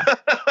 Yeah.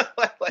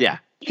 Okay.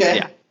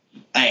 Yeah.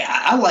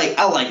 I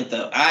like it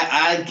though.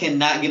 I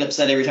cannot get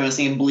upset every time I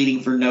see him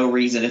bleeding for no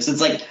reason.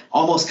 It's like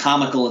almost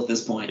comical at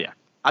this point. Yeah.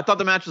 I thought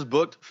the match was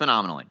booked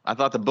phenomenally. I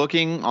thought the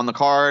booking on the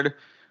card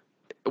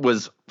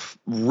was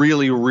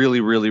really, really,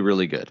 really,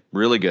 really good.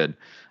 Really good.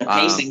 The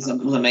pacing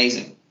was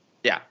amazing.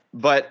 Yeah.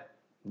 But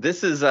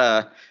this is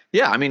I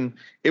mean,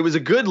 it was a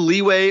good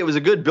leeway. It was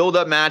a good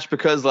build-up match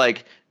because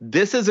like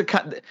this is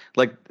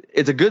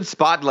it's a good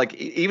spot. Like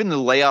even the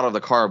layout of the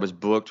card was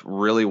booked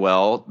really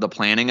well. The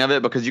planning of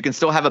it, because you can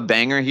still have a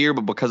banger here,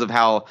 but because of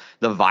how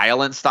the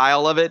violent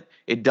style of it,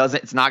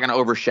 it's not going to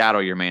overshadow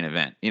your main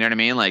event. You know what I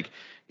mean? Like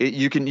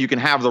you can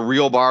have the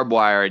real barbed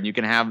wire and you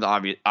can have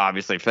the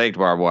obviously faked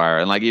barbed wire,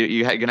 and like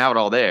you can have it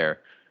all there,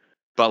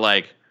 but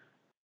like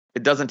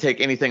it doesn't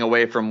take anything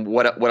away from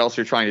what else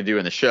you're trying to do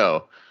in the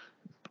show.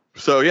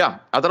 So yeah,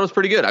 I thought it was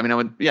pretty good. I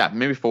mean,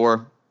 maybe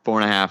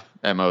 4.5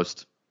 at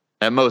most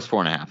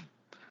 4.5.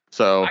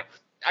 So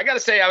I got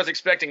to say, I was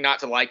expecting not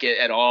to like it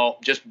at all,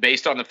 just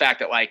based on the fact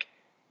that, like,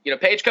 you know,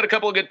 Paige cut a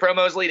couple of good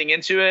promos leading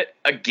into it.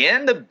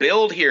 Again, the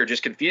build here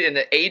just confused, and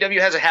the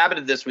AEW has a habit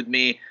of this with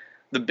me.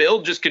 The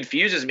build just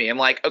confuses me. I'm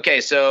like,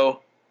 okay,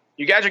 so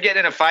you guys are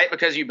getting in a fight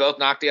because you both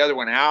knocked the other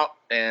one out,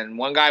 and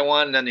one guy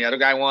won, and then the other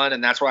guy won,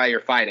 and that's why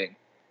you're fighting.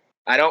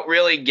 I don't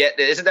really get –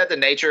 isn't that the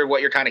nature of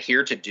what you're kind of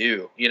here to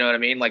do? You know what I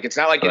mean? Like, it's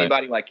not like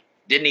anybody, like,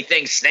 did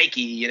anything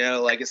snaky, you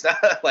know? Like, it's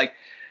not like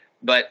 –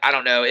 but I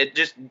don't know. It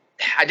just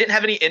 – I didn't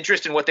have any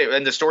interest in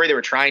in the story they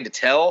were trying to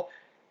tell,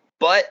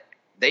 but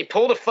they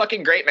pulled a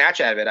fucking great match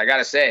out of it, I got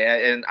to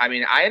say. And, I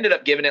mean, I ended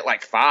up giving it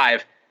like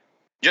 5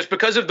 just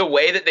because of the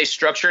way that they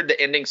structured the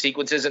ending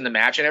sequences in the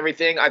match and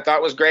everything. I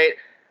thought was great.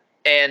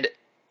 And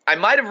I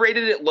might have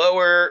rated it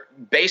lower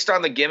based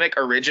on the gimmick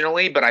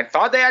originally, but I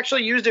thought they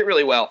actually used it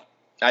really well.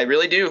 I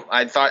really do.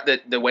 I thought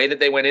that the way that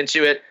they went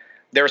into it,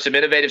 there were some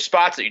innovative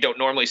spots that you don't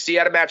normally see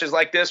out of matches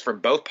like this from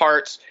both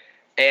parts.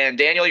 And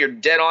Daniel, you're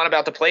dead on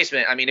about the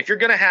placement. I mean, if you're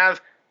going to have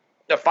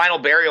the final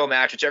burial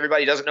match, which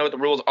everybody doesn't know what the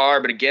rules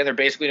are, but again, there are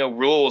basically no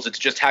rules. It's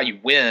just how you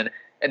win.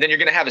 And then you're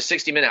going to have a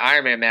 60-minute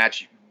Iron Man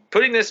match.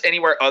 Putting this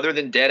anywhere other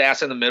than dead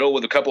ass in the middle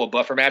with a couple of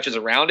buffer matches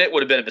around it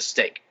would have been a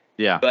mistake.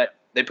 Yeah. But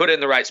they put it in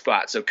the right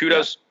spot. So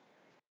kudos.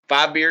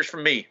 Yeah. 5 beers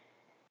from me.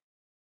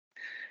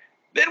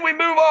 Then we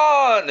move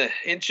on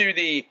into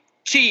the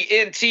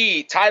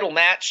TNT title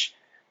match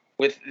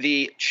with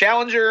the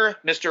challenger,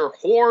 Mr.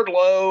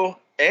 Wardlow,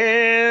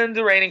 and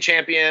the reigning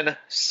champion,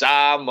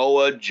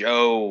 Samoa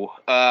Joe.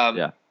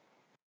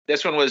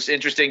 This one was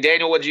interesting.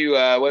 Daniel, what'd you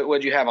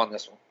have on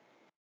this one?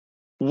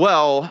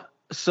 Well,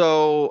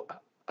 so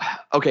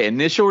okay,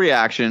 initial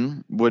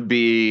reaction would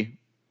be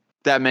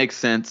that makes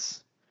sense.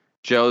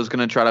 Joe's going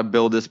to try to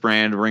build this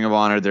brand, Ring of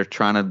Honor. They're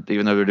trying to,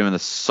 even though they're doing the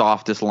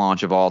softest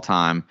launch of all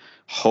time,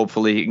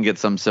 hopefully he can get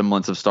some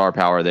semblance of star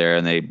power there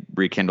and they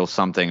rekindle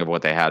something of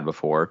what they had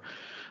before.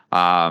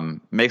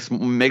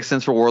 Makes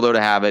sense for Wardlow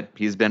to have it.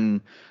 He's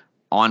been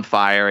on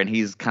fire, and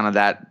he's kind of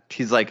that.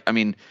 He's like, I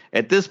mean,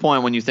 at this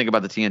point, when you think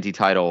about the TNT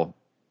title,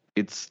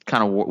 it's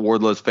kind of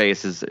Wardlow's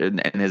face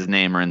and his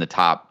name are in the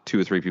top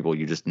 2 or 3 people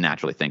you just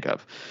naturally think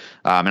of.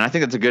 And I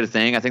think that's a good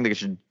thing. I think they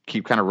should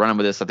keep kind of running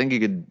with this. I think he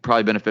could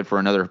probably benefit for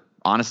another,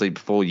 honestly,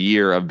 full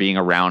year of being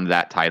around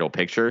that title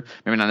picture.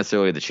 Maybe not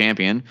necessarily the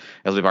champion,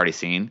 as we've already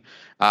seen.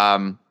 So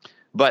I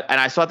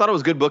thought it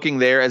was good booking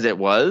there as it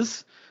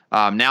was.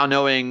 Now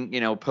knowing,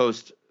 you know,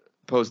 post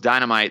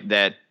Dynamite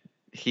that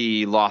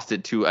he lost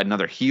it to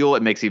another heel,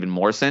 it makes even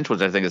more sense, which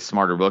I think is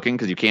smarter booking,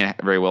 because you can't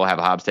very well have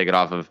Hobbs take it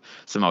off of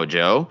Samoa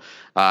Joe,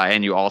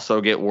 and you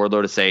also get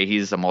Wardlow to say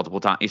he's a multiple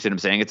time. You see what I'm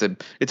saying?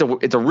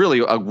 It's a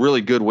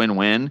really good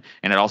win-win,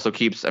 and it also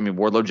keeps. I mean,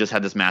 Wardlow just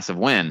had this massive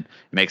win.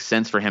 It makes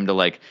sense for him to,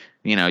 like,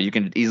 you know, you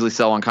can easily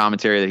sell on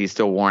commentary that he's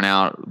still worn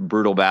out,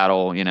 brutal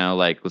battle, you know,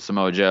 like with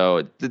Samoa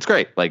Joe. It's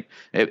great. Like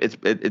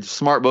it's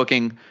smart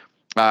booking.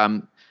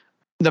 The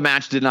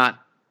match did not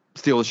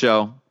steal the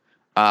show.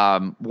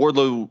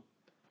 Wardlow.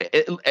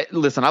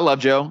 Listen, I love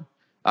Joe.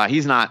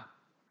 He's not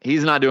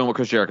doing what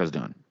Chris Jericho's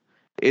doing.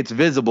 It's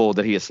visible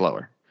that he is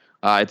slower.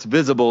 It's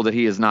visible that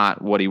he is not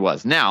what he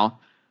was. Now,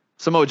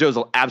 Samoa Joe's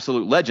an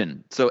absolute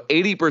legend. So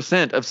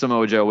 80% of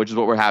Samoa Joe, which is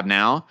what we have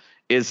now,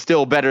 is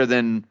still better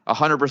than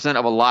 100%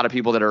 of a lot of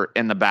people that are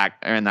in the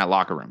back or in that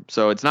locker room.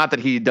 So it's not that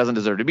he doesn't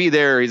deserve to be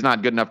there. He's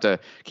not good enough to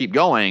keep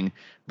going,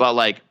 but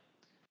like,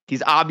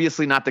 he's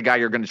obviously not the guy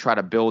you're going to try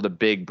to build a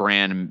big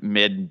brand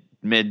mid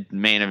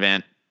main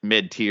event,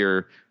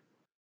 mid-tier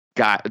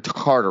guy to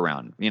card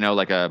around, you know,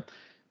 like a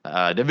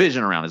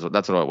division around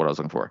that's what I was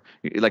looking for.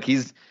 Like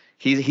he's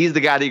the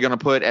guy that you're going to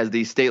put as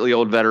the stately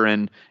old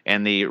veteran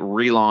and the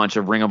relaunch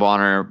of Ring of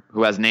Honor,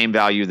 who has name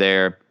value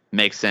there.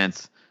 Makes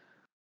sense.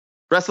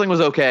 Wrestling was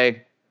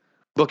okay.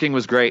 Booking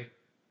was great.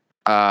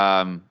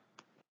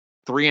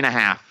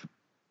 3.5,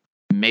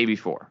 maybe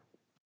 4.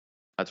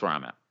 That's where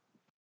I'm at.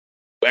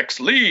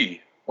 Lex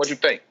Lee, what'd you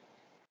think?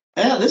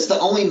 Yeah, this is the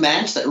only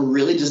match that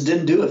really just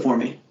didn't do it for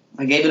me.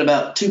 I gave it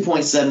about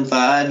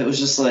 2.75. It was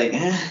just like,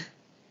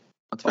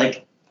 That's fine.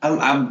 Like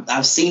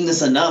I've seen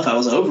this enough. I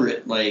was over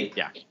it. Like,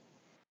 yeah,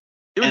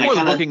 it was more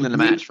the booking than the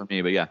match for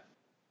me, but yeah.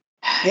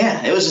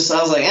 Yeah, it was just,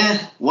 I was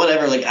like,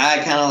 whatever. Like, I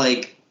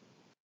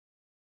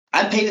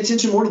paid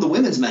attention more to the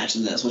women's match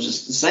than this, which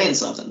is saying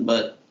something.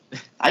 But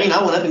I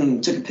went up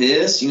and took a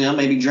piss,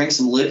 maybe drank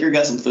some liquor,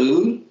 got some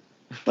food.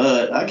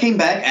 But I came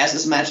back as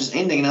this match was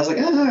ending, and I was like,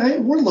 all right,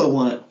 Wardlow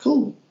won it.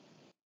 Cool.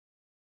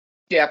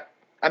 Yeah.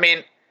 I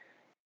mean,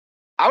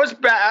 I was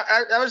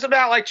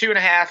about like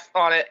 2.5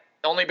 on it,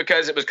 only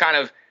because it was kind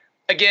of,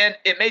 again,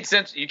 it made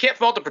sense. You can't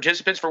fault the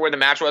participants for where the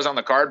match was on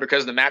the card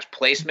because the match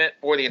placement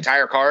for the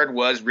entire card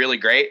was really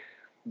great.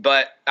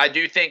 But I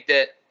do think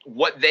that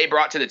what they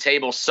brought to the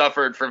table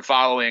suffered from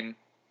following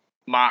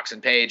Mox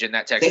and Paige in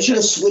that Texas. They should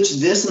have switched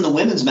this in the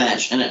women's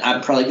match, and I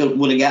probably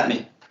would have got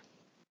me.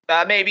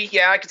 Maybe,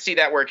 yeah, I could see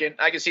that working.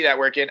 I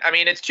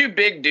mean, it's two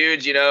big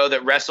dudes,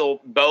 that wrestle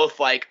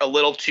both like a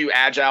little too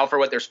agile for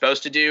what they're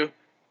supposed to do.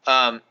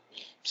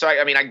 So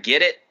I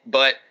get it,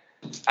 but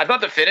I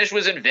thought the finish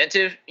was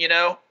inventive,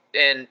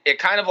 and it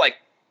kind of like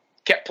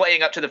kept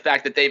playing up to the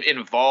fact that they've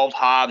involved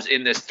Hobbs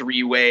in this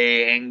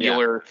 3-way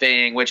angular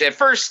thing, which at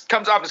first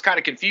comes off as kind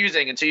of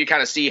confusing until you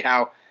kind of see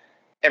how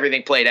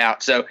everything played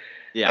out. So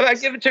yeah, I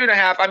give it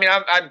 2.5. I mean,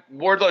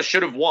 Wardlow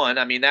should have won.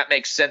 I mean, that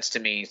makes sense to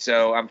me.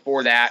 So I'm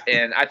for that.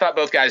 And I thought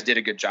both guys did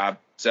a good job.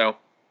 So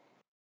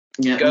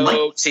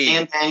go team.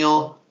 And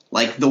Daniel,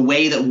 like the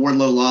way that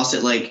Wardlow lost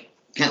it, like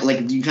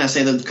you kind of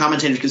say the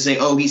commentators could say,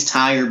 oh, he's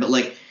tired, but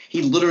like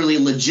he literally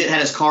legit had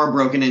his car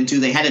broken into.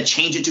 They had to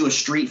change it to a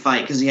street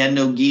fight because he had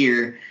no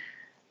gear.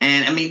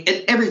 And I mean,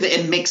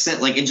 it makes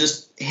sense. Like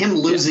him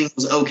losing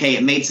was okay.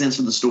 It made sense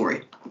for the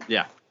story.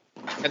 Yeah.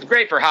 It's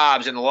great for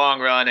Hobbs in the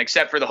long run,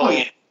 except for the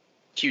whole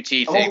QT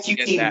thing. The whole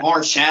QT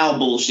Marshall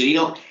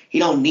bullshit. He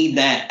don't need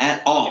that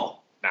at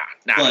all. Nah.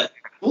 But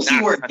we'll see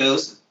where it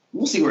goes.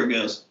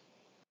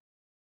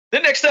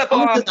 Then next up,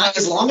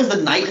 as long as the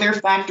Nightmare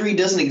Factory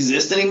doesn't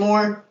exist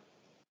anymore.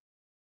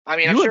 I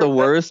mean, you are the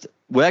worst,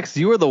 Wex.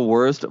 You are the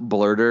worst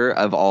blurter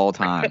of all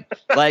time.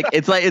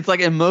 It's like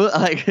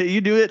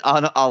you do it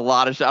on a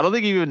lot of shows. I don't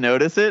think you even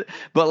notice it,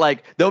 but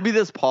like there'll be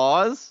this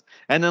pause,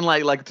 and then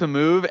like to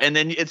move, and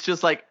then it's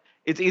just like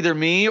it's either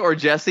me or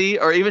Jesse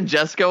or even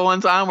Jessica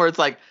one time where it's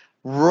like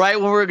right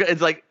when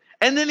it's like,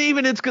 and then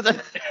even it's because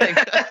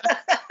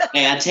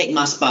hey, I take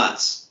my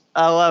spots.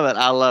 I love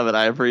it.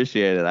 I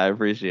appreciate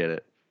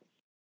it.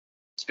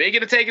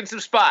 Speaking of taking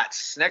some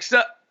spots, next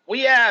up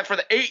we have for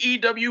the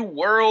AEW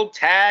World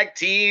Tag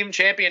Team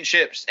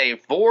Championships a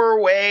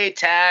 4-way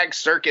tag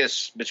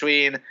circus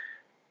between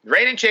the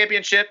reigning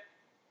championship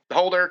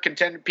holder,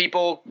 contender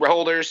people,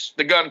 holders,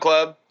 the Gun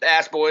Club, the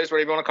Ass Boys,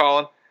 whatever you want to call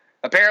them.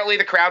 Apparently,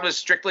 the crowd was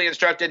strictly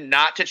instructed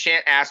not to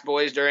chant Ass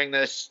Boys during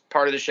this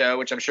part of the show,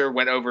 which I'm sure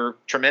went over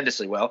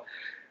tremendously well.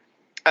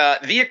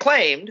 The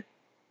Acclaimed,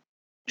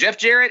 Jeff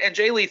Jarrett and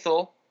Jay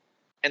Lethal,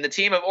 and the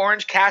team of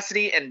Orange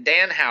Cassidy and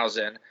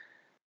Danhausen.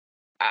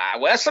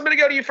 Wes, I'm going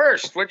to go to you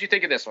first. What did you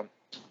think of this one?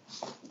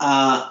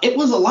 It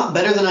was a lot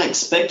better than I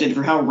expected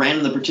for how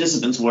random the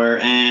participants were,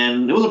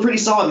 and it was a pretty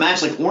solid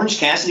match. Like Orange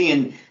Cassidy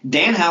and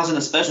Danhausen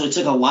especially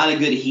took a lot of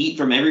good heat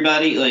from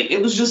everybody. Like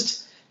it was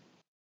just,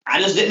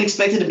 I just didn't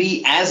expect it to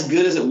be as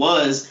good as it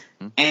was,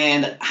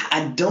 and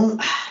I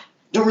don't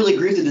really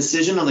agree with the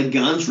decision on the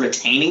Guns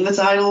retaining the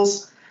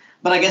titles.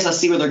 But I guess I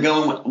see where they're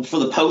going for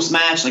the post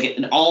match. Like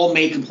it all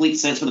made complete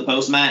sense for the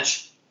post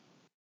match,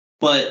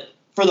 but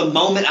for the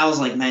moment, I was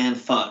like, man,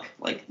 fuck.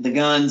 Like, the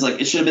Guns, like,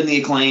 it should have been the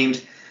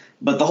Acclaimed.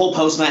 But the whole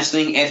post-match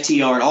thing,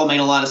 FTR, it all made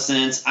a lot of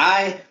sense.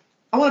 I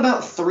went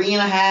about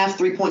 3.5,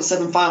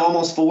 3.75,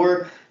 almost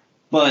 4.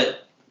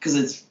 But,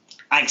 because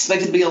I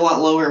expected it to be a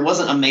lot lower. It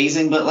wasn't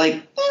amazing, but,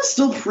 like, it's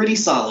still pretty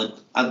solid.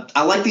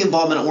 I like the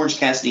involvement of Orange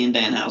Cassidy and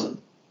Danhausen.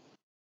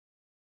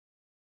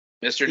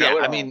 Mr. Yeah,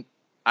 Know-it-all. I mean,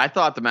 I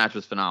thought the match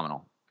was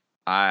phenomenal.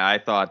 I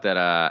thought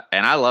that,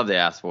 and I love the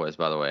Ass Boys,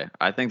 by the way.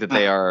 I think that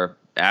they are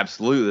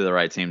absolutely the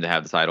right team to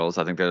have the titles.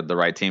 I think they're the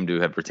right team to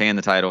have retained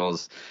the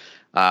titles.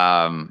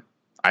 I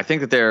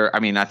think that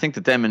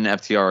them and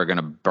FTR are going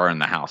to burn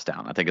the house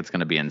down. I think it's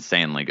going to be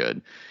insanely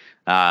good.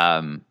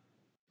 And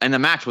the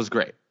match was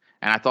great.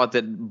 And I thought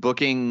that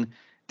booking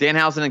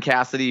Danhausen and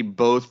Cassidy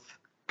both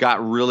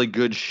got really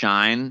good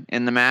shine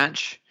in the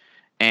match,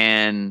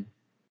 and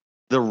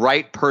the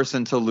right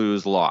person to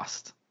lose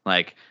lost.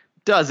 Like,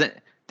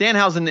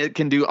 Danhausen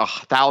can do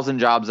 1,000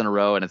 jobs in a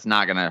row, and it's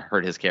not going to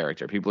hurt his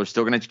character. People are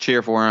still going to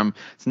cheer for him.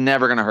 It's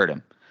never going to hurt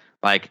him.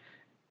 Like,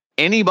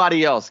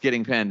 anybody else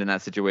getting pinned in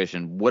that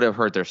situation would have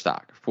hurt their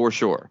stock, for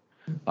sure.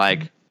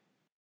 Like,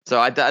 so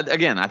I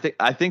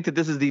think that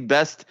this is the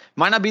best,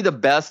 might not be the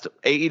best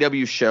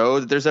AEW show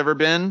that there's ever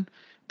been,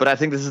 but I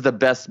think this is the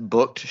best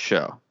booked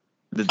show.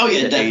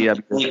 Definitely.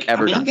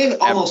 I gave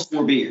it almost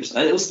 4 beers.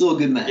 It was still a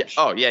good match.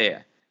 Yeah. Oh, yeah.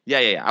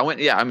 I went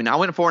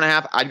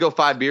 4.5. I'd go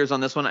 5 beers on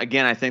this one.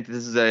 Again, I think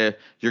this is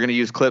you're going to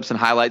use clips and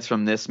highlights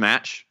from this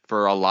match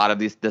for a lot of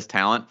this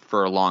talent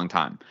for a long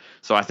time.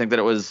 So I think that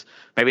it was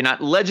maybe not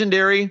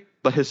legendary,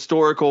 but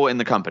historical in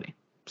the company.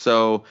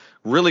 So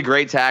really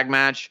great tag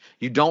match.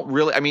 You don't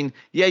really,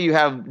 you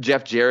have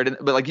Jeff Jarrett,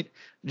 but like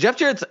Jeff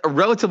Jarrett's a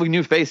relatively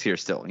new face here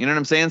still. You know what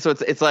I'm saying? So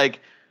it's like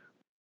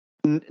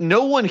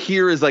no one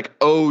here is like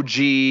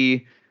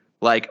OG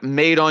like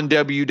made on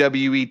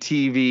WWE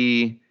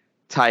TV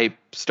type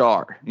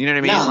star. You know what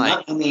I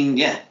mean? No, like,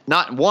 yeah.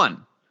 Not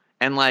one.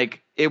 And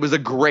like, it was a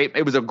great,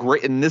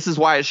 and this is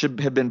why it should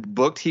have been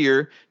booked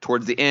here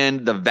towards the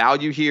end. The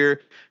value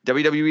here,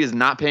 WWE is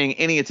not paying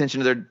any attention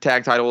to their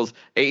tag titles.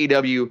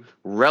 AEW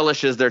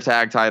relishes their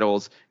tag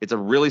titles. It's a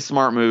really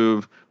smart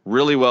move,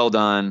 really well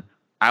done.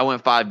 I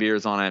went 5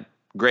 beers on it.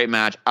 Great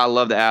match. I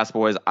love the Ass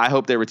Boys. I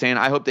hope they retain.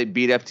 I hope they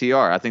beat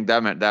FTR. I think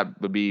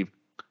that would be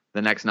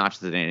the next notch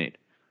that they need.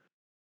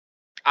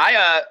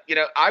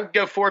 I'd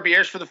go 4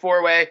 beers for the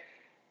 4-way.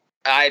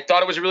 I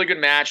thought it was a really good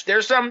match.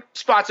 There's some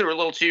spots that were a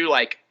little too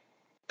like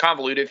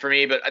convoluted for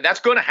me, but that's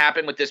going to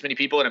happen with this many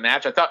people in a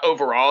match. I thought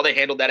overall they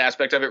handled that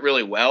aspect of it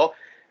really well.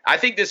 I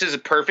think this is a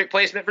perfect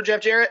placement for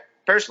Jeff Jarrett.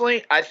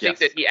 Personally, I think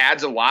that he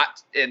adds a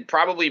lot, and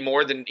probably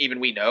more than even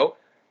we know,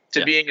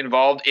 to being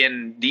involved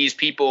in these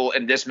people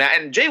in this match.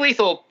 And Jay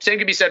Lethal, same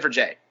can be said for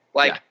Jay.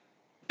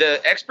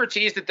 The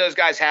expertise that those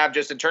guys have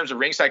just in terms of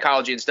ring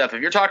psychology and stuff,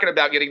 if you're talking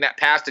about getting that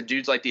past to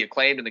dudes like the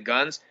Acclaimed and the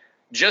Guns,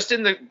 just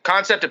in the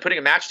concept of putting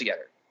a match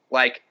together,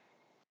 like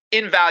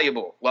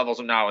invaluable levels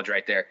of knowledge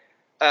right there.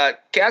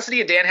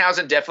 Cassidy and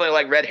Danhausen definitely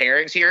like red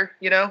herrings here,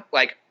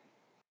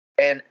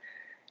 and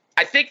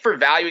I think for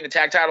valuing the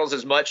tag titles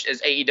as much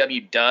as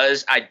AEW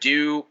does, I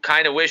do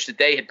kind of wish that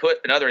they had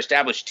put another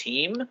established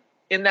team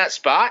in that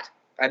spot.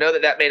 I know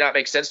that may not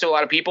make sense to a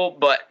lot of people,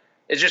 but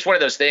it's just one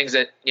of those things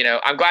that,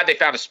 I'm glad they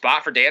found a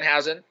spot for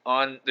Danhausen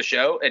on the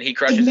show, and he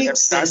crushes it. It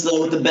makes sense,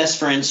 though, with the best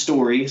friend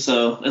story,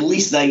 so at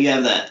least that you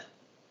have that.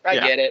 I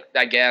get it,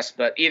 I guess,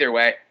 but either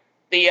way.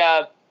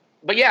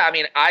 But yeah, I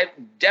mean, I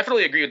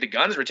definitely agree with the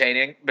Guns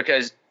retaining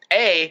because,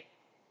 A,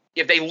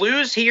 if they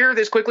lose here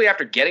this quickly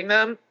after getting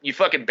them, you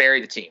fucking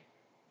bury the team.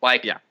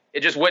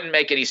 It just wouldn't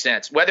make any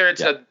sense. Whether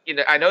it's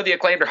I know the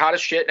Acclaimed are hot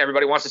as shit and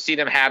everybody wants to see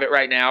them have it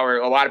right now, or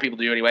a lot of people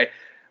do anyway,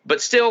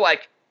 but still,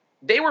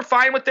 they were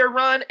fine with their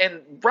run,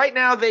 and right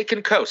now they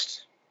can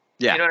coast.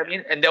 Yeah. You know what I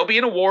mean? And they'll be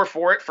in a war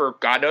for it for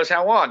God knows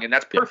how long, and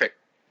that's perfect.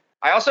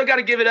 Yeah. I also got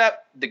to give it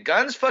up. The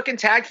Guns fucking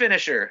tag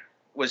finisher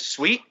was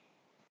sweet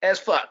as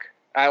fuck.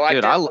 I like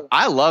it.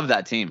 I love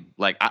that team.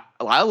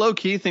 I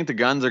low-key think the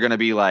Guns are going to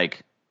be I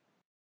think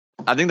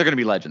they're going to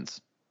be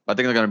legends. I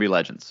think they're going to be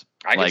legends.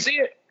 I can see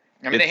it.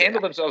 I mean, they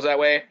handle themselves that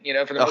way,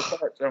 for the most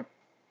part.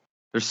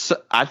 So.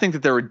 I think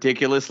that they're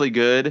ridiculously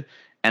good,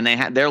 and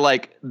they're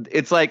like,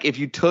 it's like if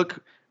you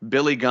took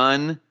Billy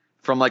Gunn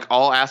from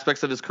all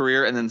aspects of his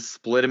career and then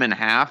split him in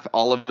half,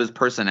 all of his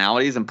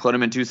personalities, and put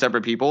him in 2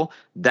 separate people,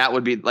 that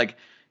would be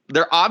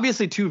they're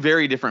obviously 2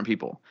 very different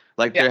people.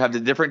 They have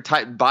the different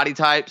body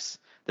types.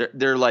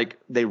 They're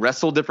they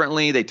wrestle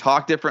differently, they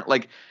talk different,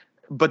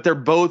 but they're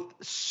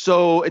both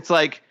so. It's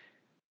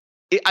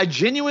I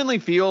genuinely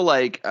feel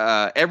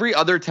every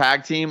other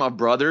tag team of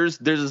brothers,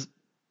 there's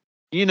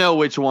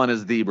which one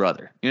is the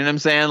brother. You know what I'm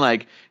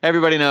saying?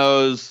 Everybody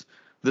knows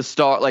the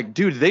star.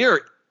 Dude, they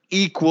are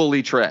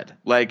equally tread,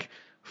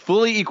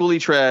 fully equally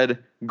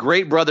tread.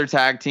 Great brother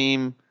tag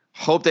team.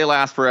 Hope they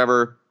last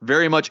forever.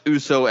 Very much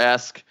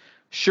Uso-esque.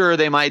 Sure,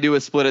 they might do a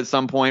split at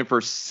some point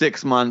for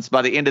 6 months.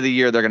 By the end of the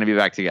year, they're going to be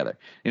back together.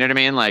 You know what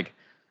I mean?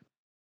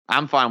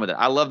 I'm fine with it.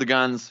 I love the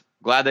Guns.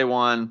 Glad they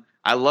won.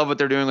 I love what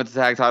they're doing with the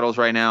tag titles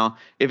right now.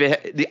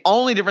 The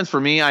only difference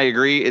for me, I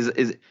agree,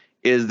 is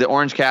the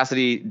Orange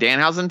Cassidy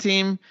Danhausen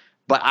team.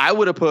 But I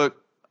would have put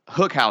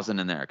Hookhausen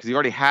in there because he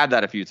already had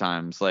that a few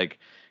times.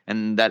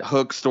 And that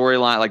Hook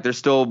storyline, they're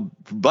still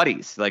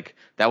buddies.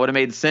 That would have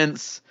made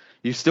sense.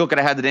 You still could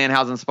have had the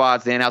Danhausen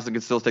spots. Danhausen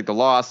could still take the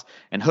loss,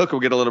 and Hook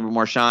will get a little bit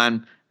more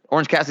shine.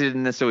 Orange Cassidy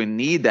didn't necessarily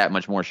need that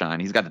much more shine.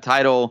 He's got the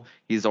title.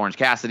 He's Orange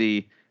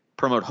Cassidy.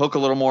 Promote Hook a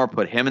little more.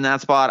 Put him in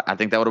that spot. I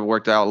think that would have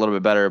worked out a little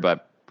bit better,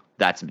 but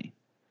that's me.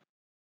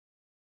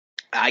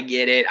 I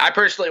get it. I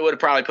personally would have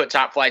probably put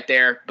Top Flight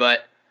there,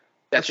 but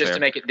that's just fair.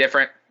 To make it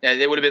different.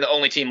 They would have been the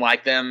only team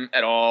like them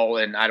at all,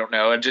 and I don't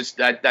know.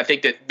 I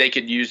think that they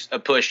could use a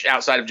push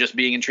outside of just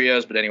being in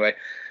trios, but anyway,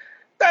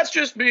 that's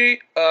just me.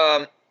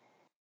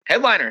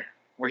 Headliner,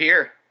 we're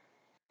here.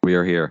 We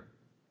are here.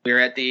 We're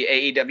at the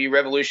AEW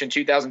Revolution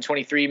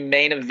 2023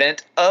 main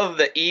event of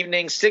the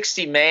evening.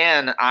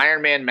 60-man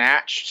Iron Man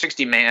match.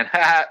 60-man.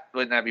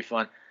 Wouldn't that be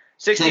fun?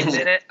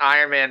 60-minute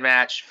Iron Man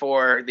match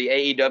for the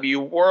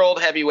AEW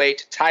World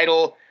Heavyweight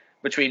title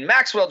between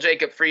Maxwell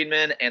Jacob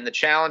Friedman and the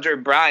challenger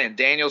Bryan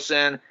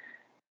Danielson.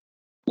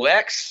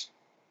 Lex,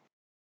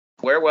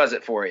 where was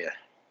it for you?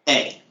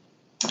 Hey.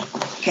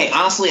 Okay,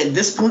 honestly, at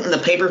this point in the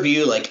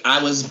pay-per-view,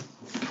 I was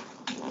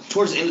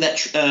towards the end of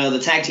that the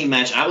tag team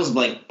match, I was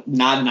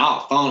nodding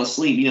off, falling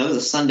asleep. It was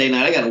a Sunday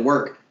night. I got to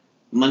work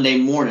Monday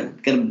morning.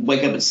 Got to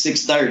wake up at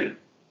 6:30,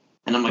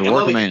 and I'm like, I'm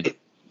working man.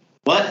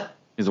 What?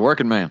 He's a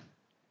working man.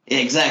 Yeah,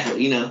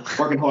 exactly.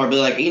 Working hard,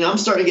 but I'm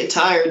starting to get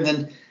tired. And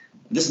then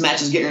this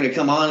match is getting ready to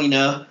come on.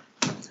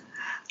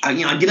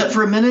 I get up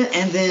for a minute,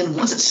 and then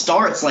once it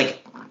starts,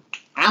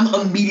 I'm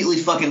immediately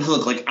fucking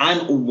hooked.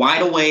 I'm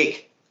wide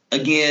awake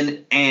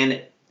again,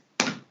 and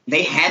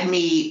they had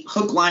me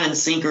hook, line, and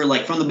sinker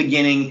from the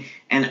beginning,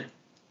 and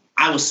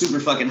I was super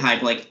fucking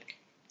hyped.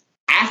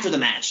 After the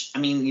match,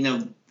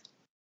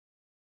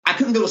 I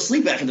couldn't go to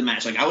sleep after the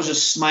match. Like, I was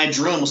just, my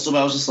adrenaline was still,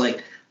 I was just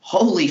like,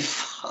 holy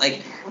fuck.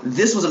 Like,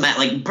 this was a match,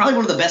 like, probably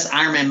one of the best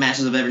Iron Man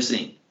matches I've ever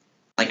seen.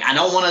 Like, I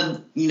don't want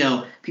to, you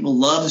know, people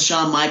love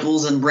Shawn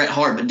Michaels and Bret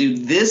Hart, but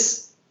dude,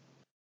 this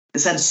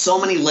had so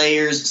many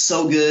layers,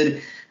 so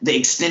good. The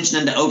extension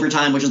into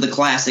overtime, which is the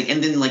classic,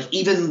 and then like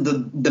even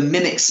the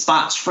mimic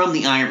spots from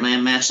the Iron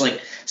Man match, like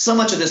so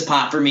much of this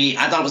pop for me.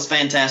 I thought it was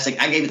fantastic.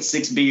 I gave it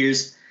 6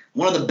 beers.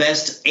 One of the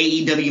best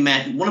AEW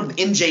match, one of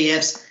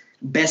MJF's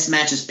best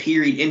matches,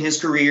 period, in his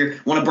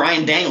career. One of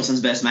Bryan Danielson's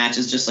best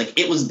matches. Just like,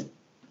 it was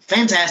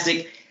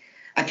fantastic.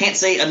 I can't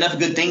say enough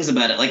good things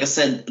about it. Like I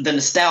said, the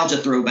nostalgia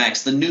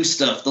throwbacks, the new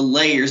stuff, the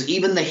layers,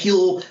 even the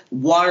heel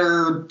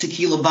water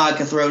tequila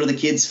vodka throw to the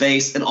kid's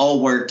face, it all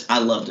worked. I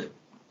loved it.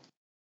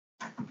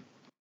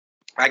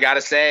 I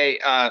gotta say,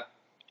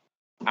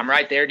 I'm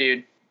right there,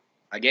 dude.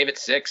 I gave it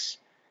 6.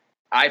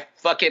 I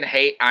fucking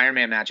hate Iron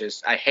Man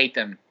matches. I hate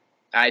them.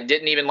 I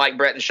didn't even like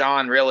Bret and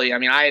Shawn, really. I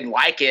mean, I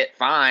like it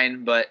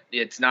fine, but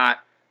it's not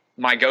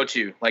my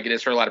go-to like it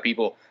is for a lot of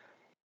people.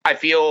 I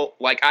feel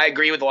like I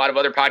agree with a lot of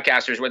other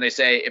podcasters when they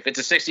say, if it's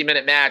a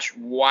 60-minute match,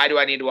 why do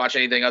I need to watch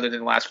anything other than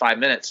the last 5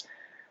 minutes?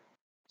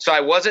 So I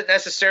wasn't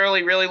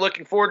necessarily really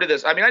looking forward to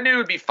this. I mean, I knew it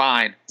would be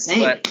fine. Same.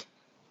 But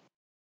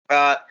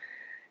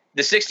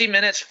the 60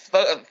 minutes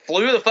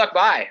flew the fuck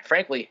by,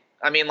 frankly.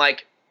 I mean,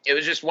 like, it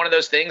was just one of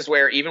those things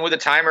where even with a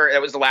timer,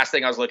 that was the last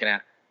thing I was looking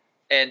at.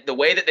 And the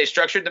way that they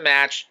structured the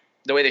match,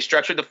 the way they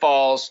structured the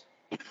falls,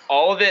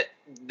 all of it,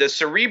 the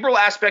cerebral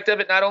aspect of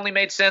it not only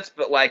made sense,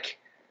 but, like,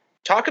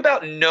 talk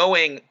about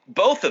knowing,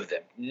 both of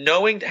them,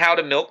 knowing how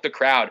to milk the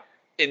crowd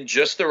in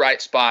just the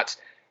right spots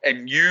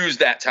and use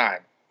that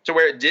time to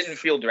where it didn't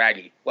feel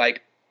draggy.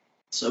 Like,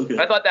 so good.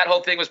 I thought that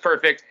whole thing was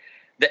perfect.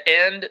 The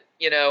end,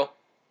 you know,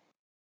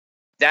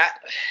 that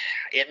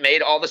it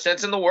made all the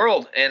sense in the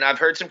world. And I've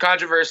heard some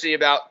controversy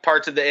about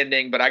parts of the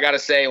ending, but I got to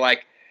say,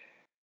 like,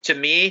 to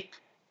me,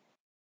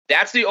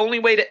 that's the only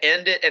way to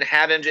end it and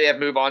have MJF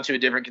move on to a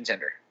different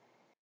contender.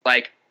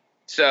 Like,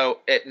 so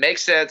it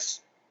makes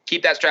sense.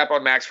 Keep that strap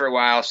on Max for a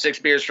while. 6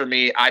 beers for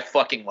me. I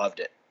fucking loved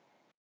it.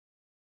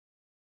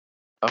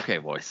 Okay,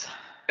 boys.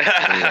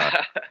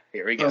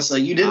 Here we go. Oh, so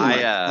you didn't like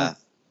it.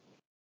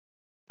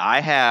 I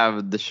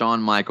have the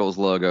Shawn Michaels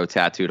logo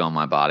tattooed on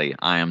my body.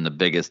 I am the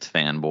biggest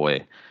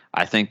fanboy.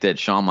 I think that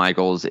Shawn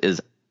Michaels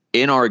is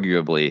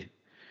inarguably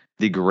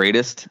the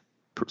greatest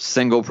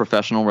single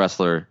professional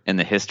wrestler in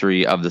the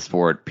history of the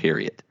sport,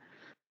 period.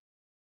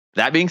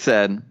 That being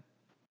said,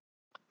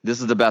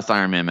 this is the best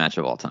Iron Man match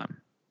of all time.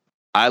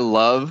 I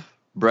love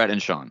Bret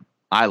and Shawn.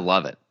 I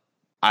love it.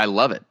 I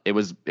love it. It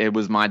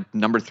was my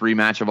number 3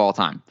 match of all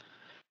time.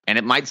 And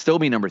it might still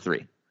be number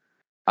 3.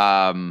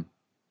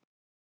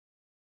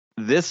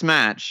 This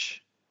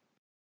match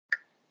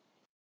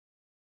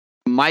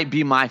might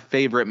be my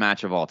favorite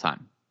match of all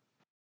time.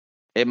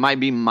 It might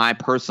be my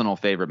personal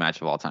favorite match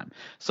of all time.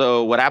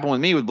 So what happened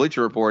with me with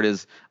Bleacher Report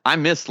is I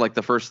missed like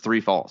the first 3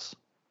 falls.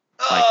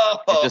 Like,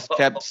 it just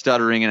kept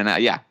stuttering in and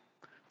out. Yeah,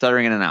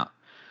 stuttering in and out.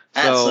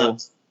 So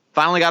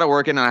finally got it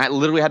working, and I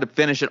literally had to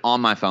finish it on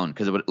my phone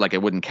because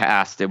it wouldn't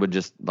cast. It would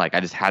just I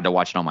just had to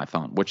watch it on my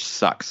phone, which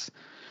sucks.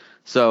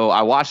 So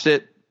I watched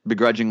it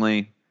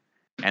begrudgingly,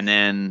 and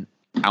then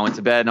I went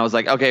to bed and I was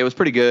like, okay, it was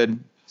pretty good.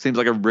 Seems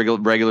like a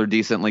regular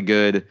decently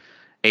good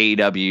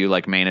AEW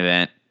like main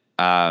event.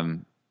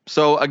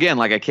 So again,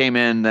 like I came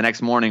in the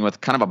next morning with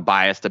kind of a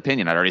biased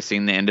opinion. I'd already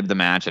seen the end of the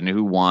match. I knew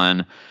who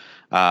won.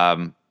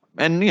 And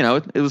you know,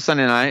 it was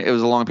Sunday night. It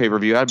was a long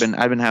pay-per-view. I'd been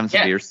having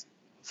some beers.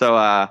 So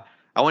I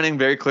went in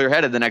very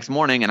clear-headed the next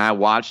morning and I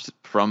watched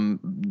from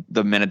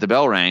the minute the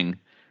bell rang.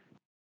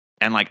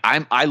 And like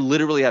I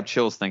literally have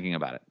chills thinking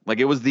about it. Like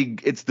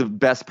it's the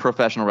best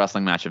professional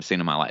wrestling match I've seen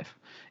in my life.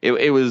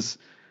 It was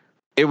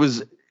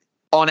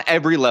on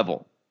every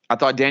level. I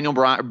thought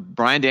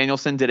Bryan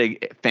Danielson did a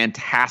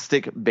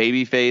fantastic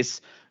babyface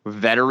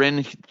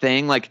veteran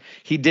thing. Like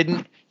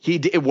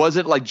it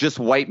wasn't like just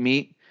white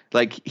meat.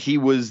 Like he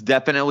was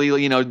definitely,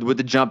 you know, with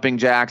the jumping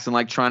jacks and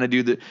like trying to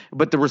do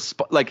but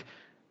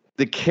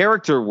the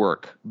character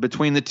work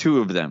between the two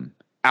of them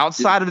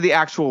outside of the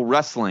actual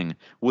wrestling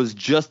was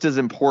just as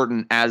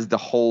important as the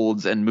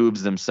holds and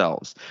moves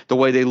themselves. The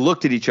way they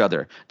looked at each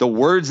other, the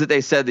words that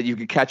they said that you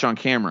could catch on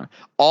camera,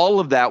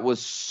 all of that was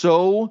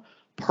so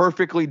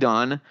perfectly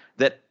done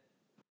that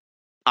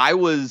I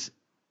was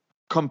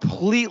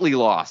completely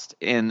lost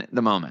in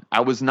the moment.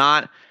 I was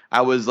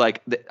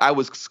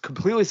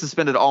completely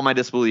suspended all my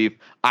disbelief.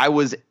 I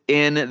was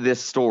in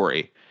this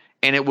story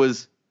and it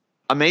was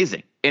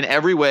amazing in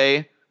every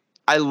way.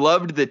 I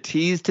loved the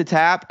tease to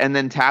tap and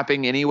then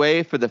tapping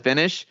anyway for the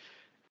finish.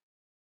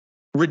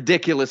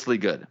 Ridiculously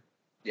good.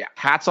 Yeah.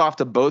 Hats off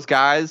to both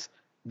guys.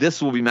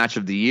 This will be match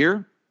of the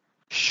year.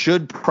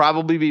 Should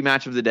probably be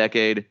match of the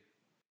decade.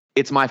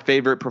 It's my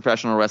favorite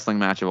professional wrestling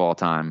match of all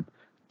time.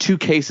 2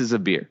 cases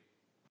of beer.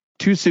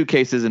 2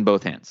 suitcases in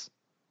both hands.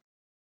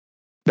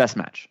 Best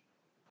match.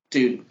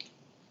 Dude,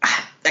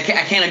 I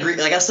can't agree.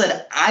 Like I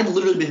said, I'd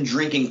literally been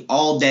drinking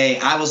all day.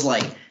 I was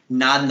like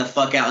nodding the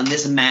fuck out, and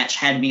this match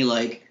had me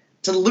like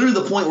to literally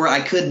the point where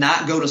I could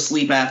not go to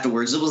sleep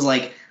afterwards. It was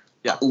like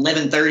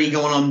 11:30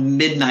 going on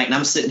midnight, and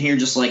I'm sitting here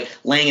just like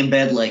laying in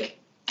bed like,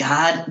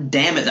 God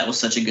damn it, that was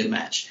such a good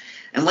match.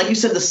 And like you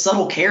said, the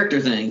subtle character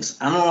things.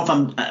 I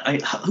don't know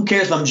if who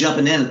cares if I'm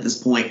jumping in at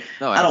this point?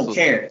 No, I don't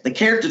care. The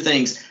character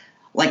things,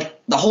 like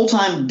the whole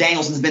time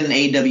Danielson's been in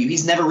AEW,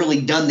 he's never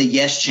really done the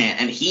yes chant,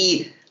 and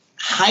he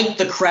hyped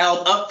the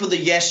crowd up for the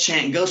yes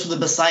chant, goes for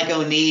the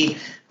Psycho knee,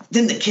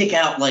 then the kick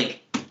out,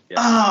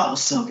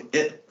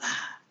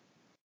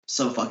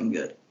 so fucking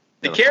good.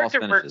 The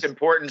character work's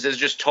importance is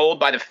just told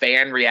by the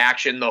fan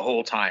reaction the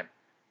whole time.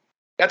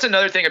 That's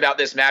another thing about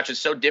this match. It's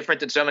so different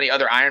than so many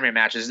other Iron Man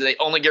matches. They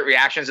only get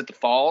reactions at the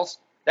falls.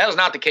 That was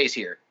not the case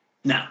here.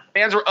 No.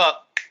 Fans were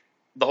up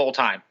the whole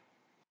time.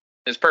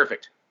 It's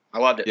perfect. I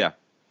loved it. Yeah.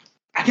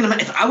 I can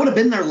imagine if I would have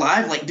been there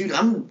live, like, dude,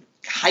 I'm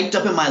hyped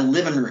up in my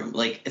living room.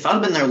 Like, if I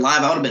would have been there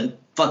live, I would have been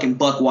fucking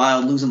buck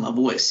wild, losing my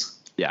voice.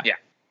 Yeah.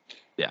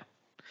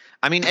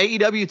 I mean,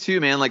 AEW too,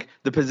 man. Like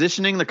the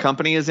positioning the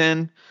company is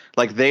in,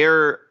 like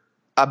they're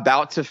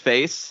about to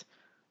face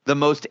the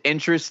most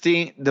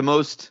interested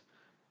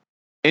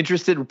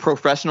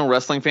professional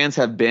wrestling fans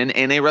have been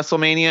in a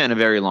WrestleMania in a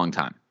very long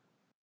time.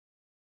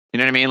 You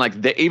know what I mean?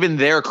 Like even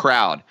their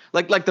crowd,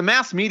 like the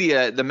mass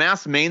media, the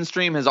mass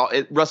mainstream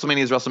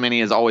WrestleMania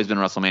has always been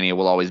WrestleMania,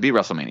 will always be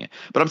WrestleMania.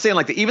 But I'm saying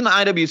like even the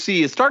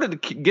IWC has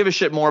started to give a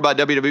shit more about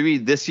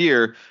WWE this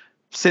year,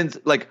 since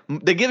like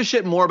they give a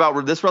shit more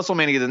about this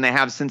WrestleMania than they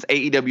have since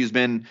AEW's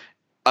been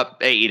up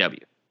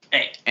AEW.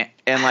 Hey.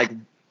 And like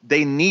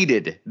they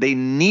needed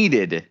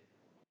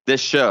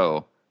this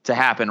show to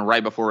happen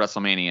right before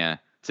WrestleMania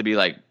to be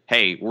like,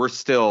 hey, we're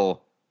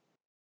still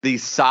the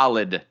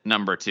solid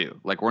number 2.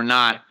 Like we're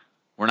not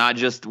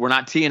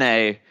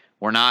TNA,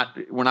 we're not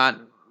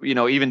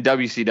even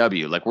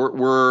WCW. Like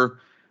we're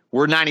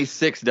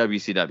 96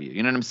 WCW.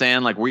 You know what I'm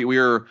saying? Like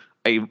we're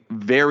a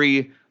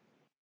very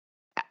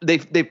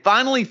they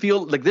finally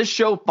feel like this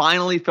show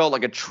finally felt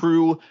like a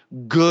true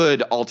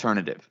good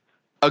alternative.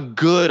 A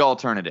good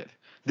alternative.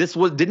 This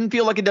didn't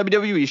feel like a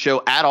WWE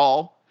show at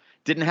all.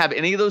 Didn't have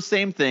any of those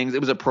same things. It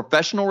was a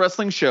professional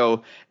wrestling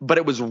show, but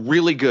it was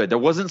really good. There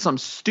wasn't some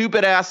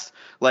stupid ass,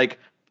 like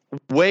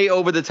way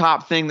over the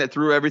top thing that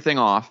threw everything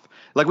off.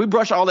 Like we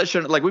brush all that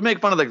shit. Like we make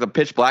fun of like the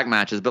pitch black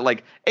matches, but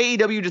like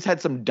AEW just had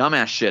some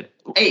dumbass shit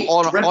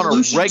on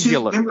a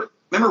regular.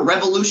 Remember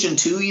Revolution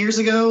 2 years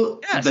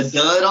ago? Yes. The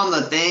dud on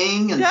the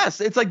thing?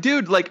 Yes. It's like,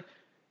 dude, like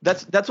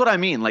that's what I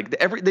mean. Like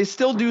they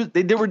still do.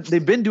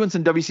 They've been doing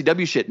some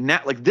WCW shit.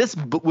 Now, like this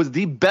was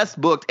the best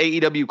booked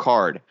AEW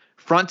card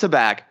front to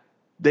back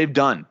they've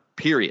done,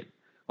 period.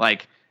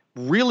 Like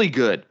really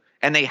good.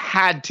 And they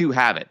had to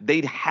have it.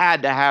 They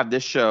had to have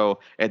this show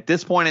at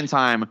this point in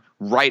time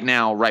right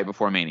now, right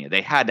before Mania.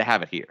 They had to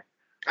have it here.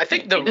 I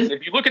think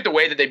if you look at the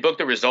way that they book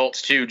the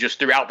results too, just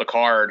throughout the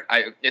card,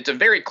 it's a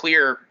very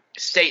clear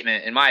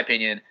statement, in my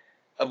opinion,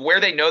 of where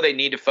they know they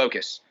need to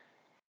focus.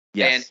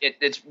 Yes. And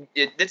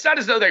it's not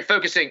as though they're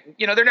focusing,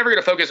 they're never going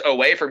to focus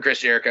away from Chris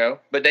Jericho,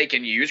 but they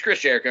can use Chris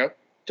Jericho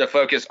to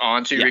focus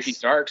onto Ricky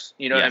Starks.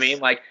 You know what I mean?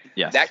 Like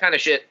that kind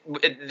of shit.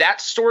 That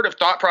sort of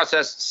thought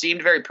process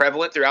seemed very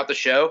prevalent throughout the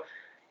show.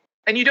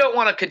 And you don't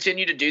want to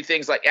continue to do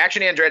things like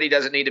Action Andretti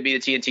doesn't need to be the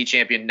TNT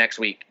champion next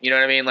week. You know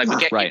what I mean? Like we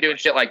can't keep doing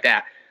shit like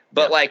that.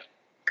 But like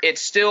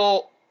it's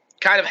still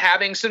kind of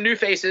having some new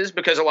faces,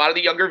 because a lot of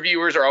the younger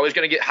viewers are always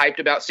going to get hyped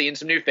about seeing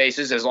some new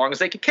faces as long as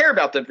they can care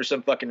about them for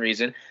some fucking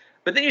reason.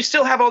 But then you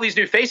still have all these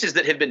new faces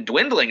that have been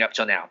dwindling up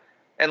till now.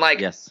 And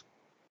like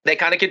they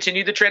kind of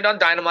continued the trend on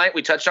Dynamite.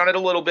 We touched on it a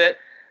little bit.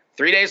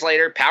 3 days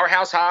later,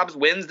 Powerhouse Hobbs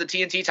wins the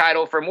TNT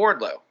title from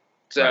Wardlow.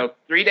 So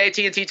 3-day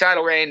TNT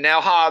title reign.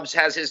 Now Hobbs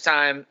has his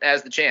time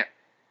as the champ.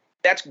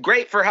 That's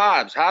great for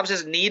Hobbs. Hobbs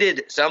has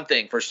needed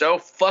something for so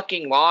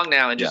fucking long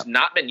now and just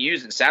not been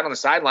used and sat on the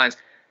sidelines.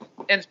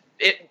 And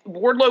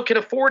Wardlow can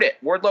afford it.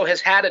 Wardlow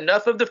has had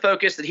enough of the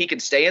focus that he can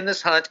stay in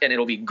this hunt, and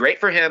it'll be great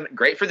for him,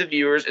 great for the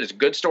viewers. It's a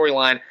good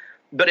storyline,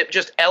 but it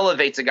just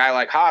elevates a guy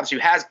like Hobbs who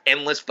has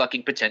endless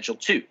fucking potential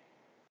too.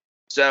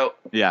 So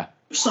there's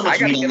so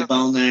much meat on the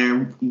bone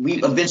there.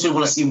 We eventually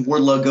want to see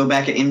Wardlow go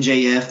back at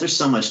MJF. There's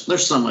so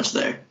much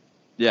there.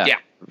 Yeah,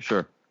 for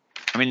sure.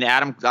 I mean,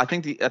 I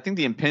think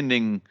the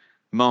impending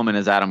moment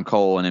is Adam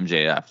Cole and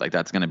MJF. Like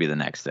that's going to be the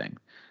next thing.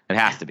 It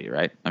has to be,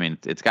 right? I mean,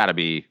 it's got to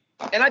be.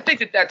 And I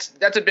think that's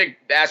a big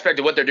aspect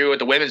of what they're doing with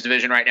the women's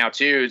division right now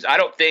too. Is I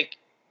don't think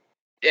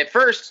at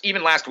first,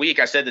 even last week,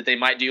 I said that they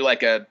might do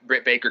like a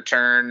Britt Baker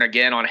turn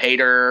again on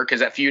Hayter because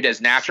that feud is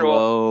natural.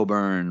 Slow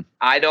burn.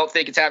 I don't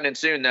think it's happening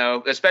soon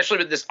though, especially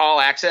with this All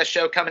Access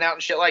show coming out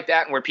and shit like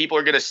that, and where people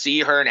are going to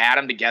see her and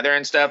Adam together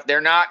and stuff. They're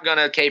not going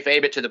to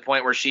kayfabe it to the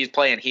point where she's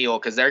playing heel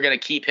because they're going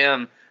to keep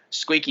him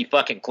squeaky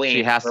fucking clean.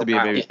 She has to be a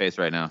babyface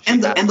right now.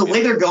 And the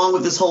way they're going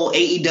with this whole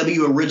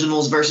AEW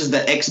originals versus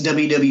the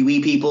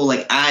ex-WWE people,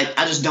 like I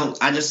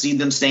just see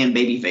them staying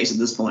babyface at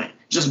this point,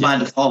 just by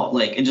default.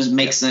 Like it just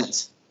makes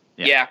sense.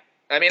 Yeah.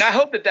 I mean, I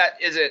hope that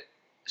isn't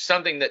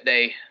something that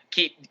they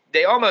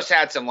almost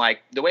had some,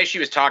 like, the way she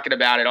was talking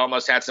about it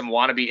almost had some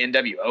wannabe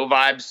NWO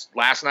vibes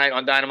last night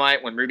on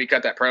Dynamite when Ruby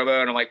cut that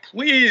promo, and I'm like,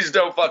 please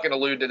don't fucking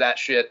allude to that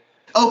shit.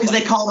 Oh, because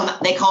they called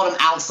them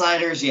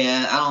outsiders.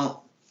 Yeah, I don't.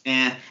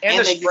 Yeah, and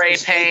the spray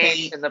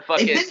paint and the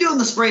fucking. They've been doing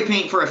the spray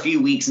paint for a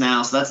few weeks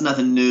now, so that's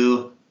nothing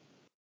new.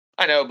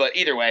 I know, but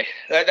either way,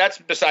 that's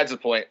besides the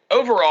point.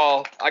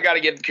 Overall, I got to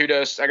give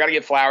kudos. I got to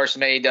give flowers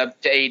from AEW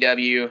to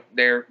AEW.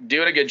 They're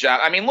doing a good job.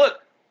 I mean, look,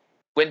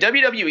 when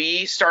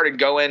WWE started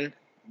going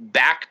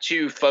back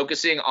to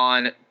focusing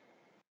on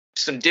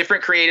some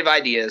different creative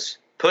ideas,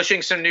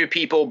 pushing some new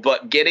people,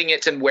 but getting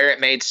it to where it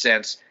made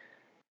sense,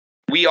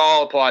 we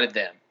all applauded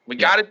them. We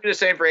got to do the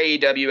same for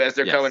AEW as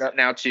they're coming up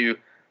now too.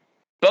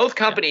 Both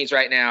companies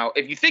right now,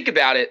 if you think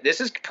about it,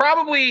 this is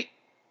probably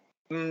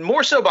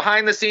more so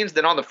behind the scenes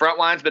than on the front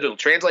lines, but it'll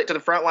translate to the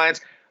front lines.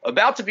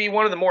 About to be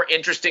one of the more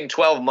interesting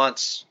 12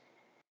 months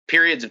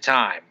periods of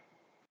time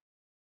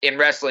in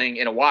wrestling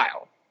in a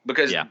while,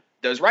 because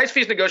those rights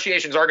fees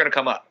negotiations are going to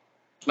come up.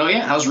 Oh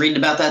yeah, I was reading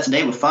about that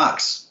today with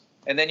Fox.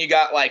 And then you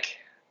got, like,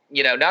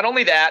 you know, not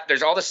only that,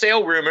 there's all the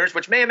sale rumors,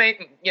 which may or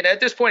may, you know, at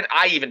this point,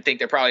 I even think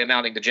they're probably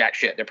amounting to jack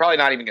shit. They're probably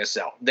not even going to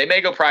sell. They may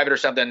go private or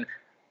something.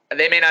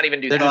 They may not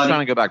even do that. They're just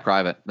trying to go back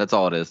private. That's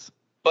all it is.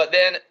 But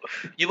then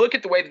you look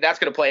at the way that that's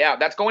going to play out.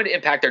 That's going to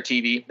impact their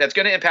TV. That's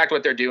going to impact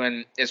what they're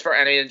doing. As far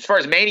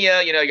as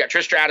Mania, you know, you got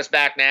Trish Stratus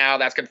back now.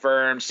 That's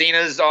confirmed.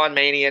 Cena's on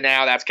Mania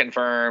now. That's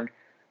confirmed.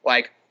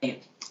 Like,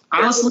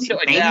 honestly,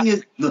 like Mania,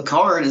 the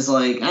card is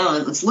like, I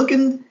don't know, it's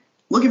looking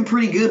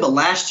pretty good. But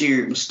last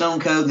year with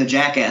Stone Cold and the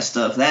Jackass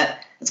stuff,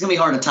 it's going to be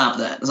hard to top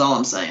that. Is all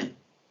I'm saying.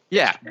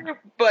 Yeah,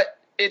 but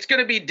it's going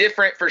to be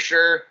different for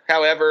sure.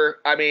 However,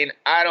 I mean,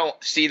 I don't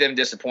see them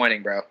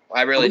disappointing, bro.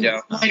 I really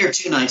don't. One night or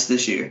two nights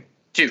this year?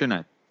 Two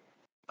nights.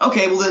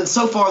 Okay, well then,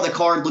 so far the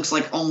card looks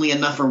like only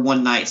enough for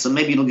one night, so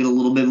maybe it'll get a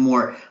little bit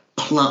more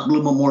plump, a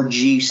little bit more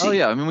juicy. Oh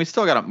yeah, I mean we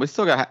still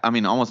got. I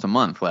mean, almost a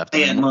month left.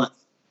 Yeah, a month.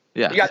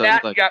 Yeah, you got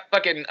that. Like, you got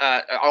fucking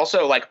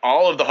also like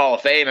all of the Hall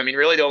of Fame. I mean,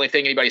 really, the only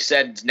thing anybody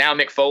said is now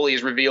Mick Foley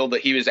has revealed that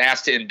he was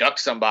asked to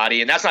induct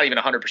somebody, and that's not even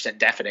 100%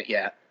 definite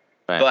yet.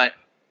 Right. But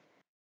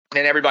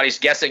and everybody's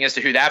guessing as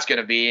to who that's going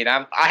to be, and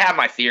I have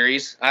my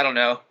theories. I don't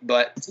know,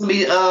 but it's going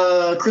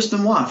to be Chris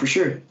Benoit for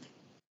sure.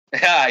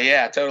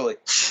 Yeah, totally.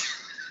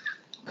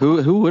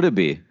 Who would it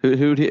be?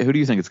 Who do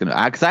you think it's going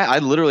to? Because I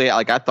literally,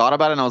 like, I thought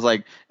about it and I was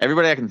like,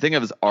 everybody I can think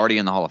of is already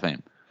in the Hall of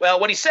Fame.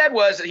 Well, what he said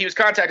was that he was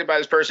contacted by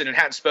this person and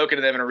hadn't spoken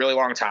to them in a really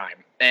long time.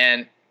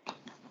 And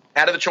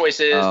out of the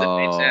choices that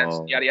made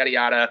sense, yada yada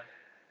yada.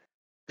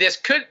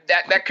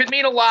 That could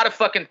mean a lot of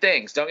fucking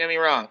things. Don't get me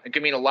wrong. It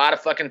could mean a lot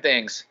of fucking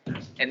things.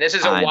 And this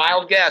is a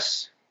wild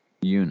guess.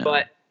 You know.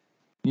 But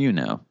you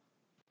know.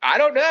 I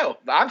don't know.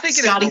 I'm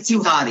thinking Scotty Too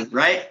Hottie,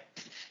 right?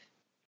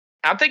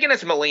 I'm thinking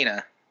it's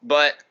Melina,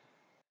 but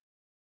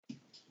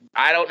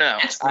I don't know.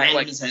 That's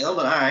random as hell,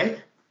 but all right.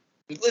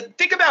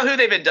 Think about who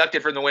they've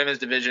inducted from the women's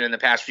division in the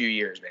past few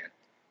years, man.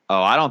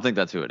 Oh, I don't think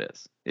that's who it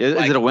is.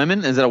 Is it a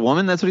woman? Is it a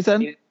woman? That's what he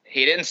said?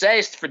 He didn't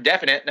say for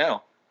definite,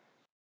 no.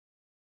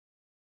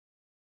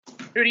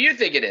 Who do you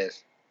think it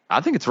is?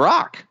 I think it's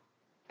Rock.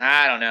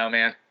 I don't know,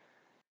 man.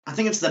 I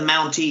think it's the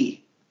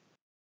Mountie.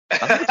 I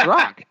think it's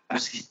Rock.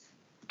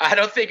 I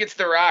don't think it's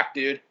The Rock,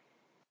 dude.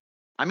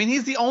 I mean,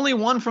 he's the only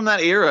one from that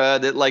era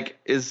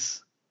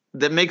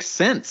that makes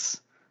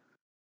sense.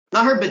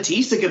 I heard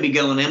Batista could be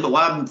going in, but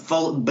why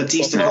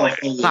Batista going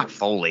Foley? Not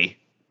Foley.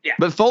 Yeah.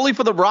 But Foley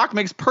for The Rock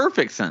makes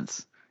perfect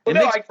sense. It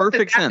makes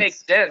perfect sense. That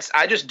makes sense.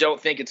 I just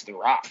don't think it's The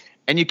Rock.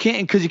 And you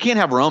can't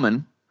have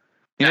Roman.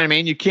 You know what I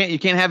mean? You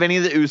can't have any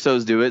of the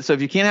Usos do it. So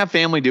if you can't have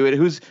family do it,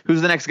 who's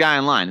the next guy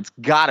in line? It's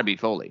got to be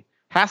Foley.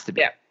 Has to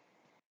be. Yeah.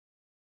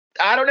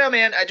 I don't know,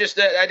 man. I just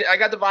I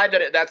got the vibe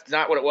that that's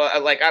not what it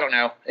was. Like, I don't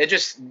know. It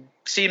just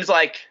seems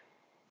like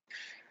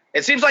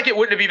it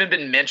wouldn't have even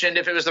been mentioned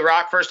if it was The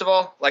Rock. First of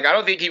all, like, I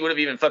don't think he would have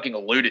even fucking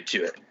alluded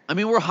to it. I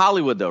mean, we're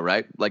Hollywood though,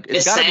 right? Like,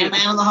 it's got to be in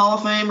the Hall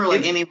of Fame, or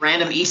like any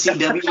random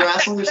ECW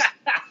wrestlers.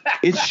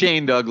 It's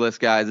Shane Douglas,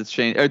 guys. It's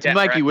Shane. It's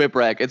Mikey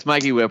Whipwreck. It's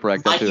Mikey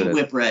Whipwreck. That's Mikey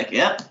Whipwreck.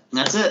 Yep,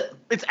 that's it.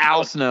 It's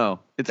Al Snow.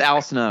 It's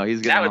Al Snow.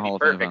 He's getting the Hall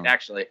of Fame. That would be perfect,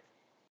 actually.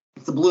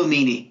 It's the Blue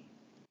Meanie.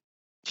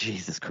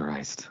 Jesus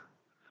Christ.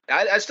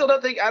 I still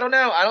don't think – I don't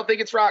know. I don't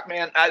think it's Rock,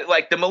 man.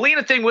 Like, the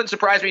Melina thing wouldn't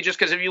surprise me just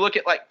because if you look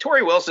at – like,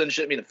 Tori Wilson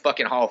shouldn't be in the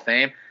fucking Hall of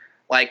Fame.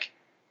 Like,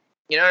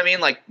 you know what I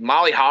mean? Like,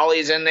 Molly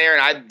Holly's in there,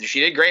 and she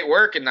did great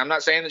work, and I'm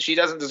not saying that she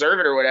doesn't deserve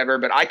it or whatever,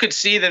 but I could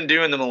see them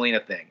doing the Melina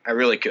thing. I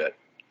really could.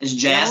 Is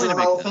Jazz in the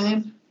Hall of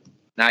Fame?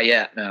 Not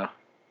yet, no.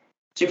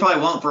 She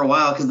probably won't for a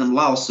while because of them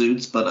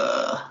lawsuits,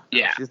 but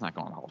yeah. She's not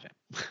going to Hall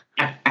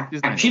of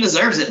Fame. She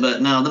deserves it,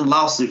 but no, them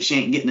lawsuits, she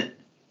ain't getting it.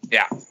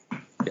 Yeah.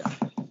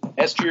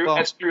 That's true. Well,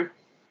 that's true.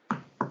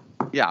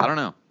 Yeah, I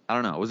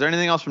don't know. Was there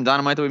anything else from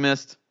Dynamite that we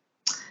missed?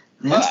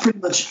 That's pretty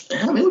much.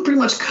 I mean, we pretty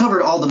much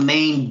covered all the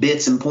main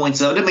bits and points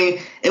of it. I mean,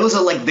 it was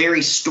a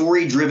very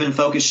story-driven,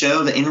 focused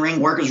show. The in-ring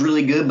work was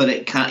really good, but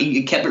it kept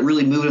it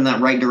really moving in that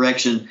right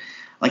direction.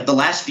 Like, the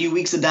last few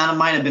weeks of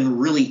Dynamite have been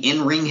really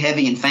in-ring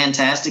heavy and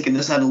fantastic, and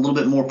this had a little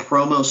bit more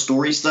promo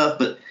story stuff.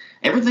 But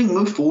everything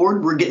moved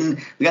forward.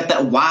 We got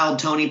that wild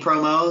Tony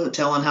promo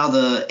telling how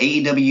the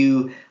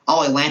AEW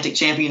All Atlantic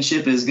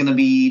Championship is going to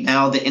be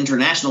now the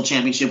International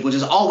Championship, which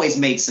has always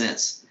made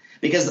sense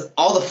because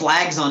all the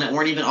flags on it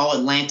weren't even All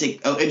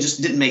Atlantic. Oh, it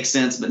just didn't make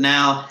sense. But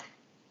now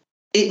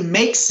it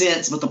makes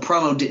sense, but the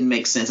promo didn't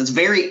make sense. It's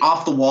very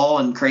off the wall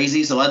and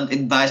crazy, so I'd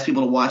advise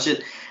people to watch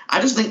it. I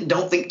just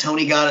don't think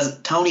Tony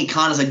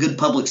Khan is a good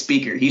public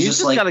speaker. He's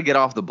just like, got to get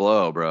off the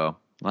blow, bro.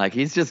 Like,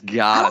 he's just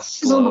got to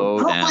slow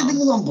down. I don't think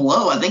he's on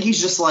blow. I think he's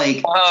just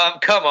like,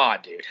 come on,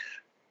 dude.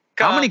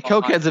 How many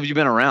cokeheads have you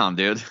been around,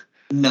 dude?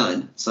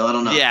 None. So I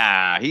don't know.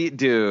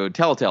 Yeah,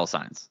 telltale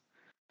signs.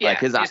 Yeah,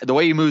 like the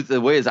way he moves, the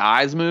way his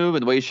eyes move,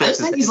 and the way he shakes. I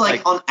just think he's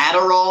like on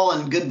Adderall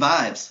and good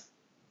vibes.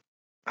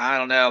 I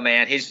don't know,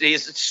 man.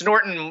 He's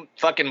snorting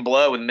fucking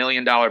blow with $1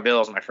 million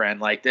bills, my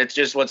friend. Like, that's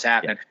just what's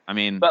happening. Yeah, I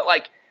mean, but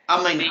like,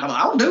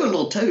 I'll do a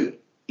little toot.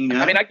 You know?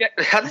 I mean, I do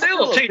a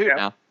little toot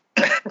now.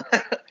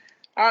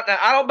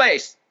 I don't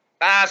base.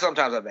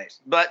 Sometimes I base,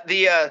 but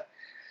I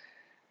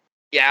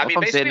mean,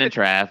 I'm sitting in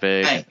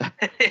traffic. Hey,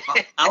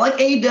 I like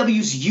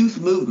AEW's youth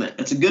movement.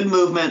 It's a good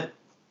movement.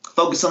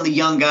 Focus on the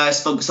young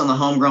guys. Focus on the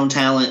homegrown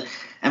talent.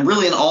 And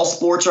really, in all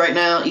sports right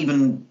now,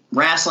 even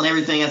wrestling,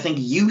 everything, I think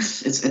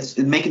youth. It's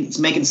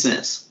making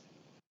sense.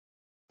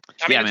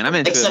 I'm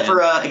into except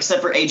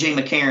for AJ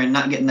McCarron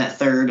not getting that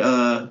third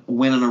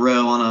win in a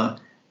row on a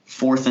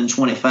 4th and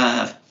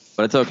 25.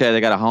 But it's okay.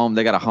 They got a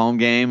home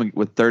game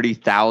with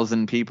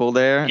 30,000 people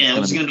there. Yeah,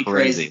 it's gonna be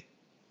crazy.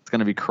 It's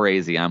gonna be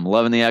crazy. I'm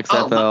loving the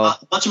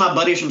XFL. A bunch of my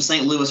buddies from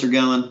St. Louis are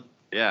going.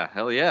 Yeah,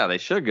 hell yeah, they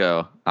should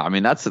go. I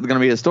mean, that's gonna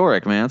be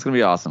historic, man. It's gonna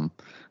be awesome.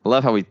 I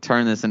love how we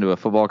turn this into a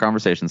football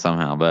conversation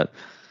somehow. But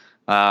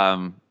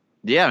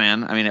yeah,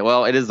 man. I mean,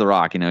 it is The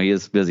Rock. You know, he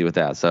is busy with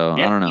that. So I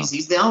don't know.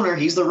 He's the owner.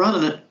 He's the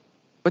running it.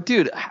 But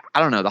dude, I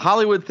don't know. The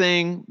Hollywood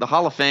thing, the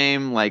Hall of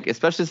Fame, like,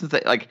 especially since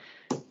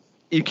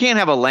you can't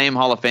have a lame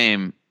Hall of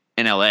Fame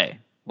in LA.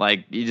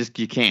 Like,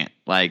 you can't.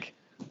 Like,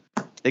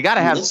 they got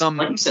to have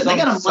some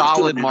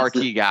solid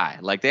marquee guy.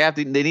 Like, they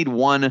need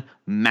one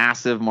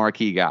massive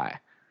marquee guy.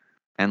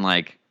 And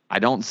like, I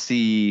don't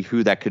see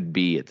who that could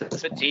be at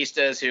this point.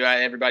 Batista's who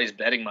everybody's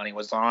betting money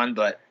was on,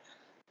 but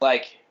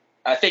like,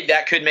 I think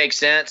that could make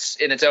sense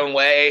in its own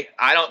way.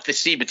 I don't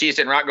see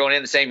Batista and Rock going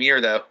in the same year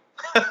though.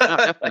 No,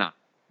 definitely not.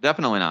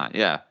 Definitely not.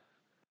 Yeah.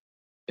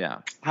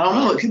 Yeah. I don't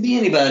know. It could be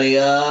anybody.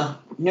 You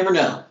never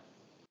know.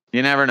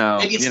 You never know.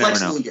 Maybe it's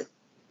Lex Luger.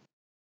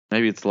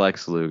 Maybe it's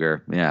Lex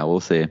Luger. Yeah, we'll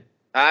see.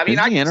 I mean,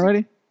 is he in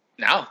already?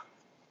 No.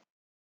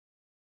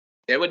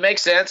 It would make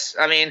sense.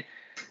 I mean,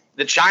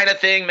 the China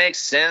thing makes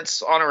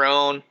sense on her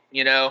own.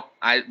 You know,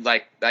 I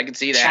could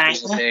see that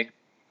thing.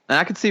 And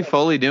I could see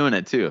Foley doing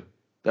it too.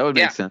 That would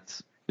make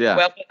sense. Yeah.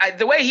 Well,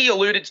 the way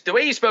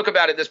he spoke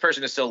about it, this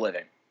person is still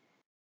living.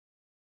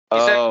 He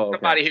said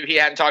somebody who he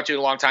hadn't talked to in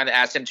a long time that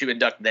asked him to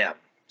induct them.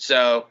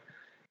 So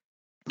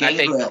I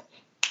think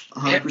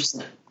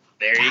 100%.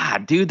 There you go.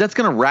 Dude, that's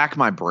gonna rack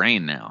my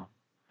brain now.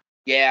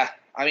 Yeah,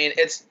 I mean,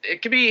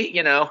 it could be,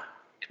 you know,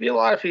 it could be a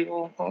lot of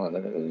people. I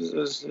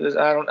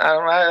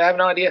have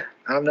no idea.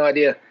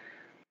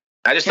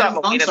 I just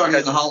thought Funk's already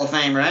in the Hall of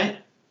Fame, right?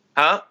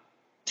 Huh?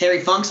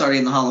 Terry Funk's already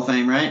in the Hall of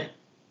Fame, right?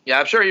 Yeah,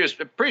 I'm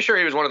pretty sure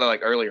he was one of the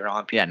earlier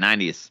on people. Yeah,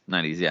 90s,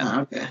 yeah.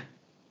 Oh, okay.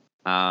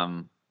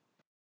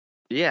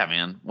 Yeah,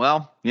 man.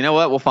 Well, you know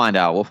what? We'll find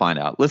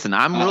out. Listen,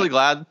 I'm really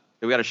glad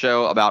that we got a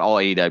show about all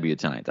AEW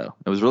tonight, though.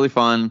 It was really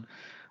fun.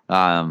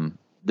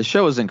 The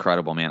show is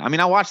incredible, man. I mean,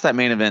 I watched that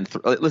main event.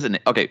 Listen,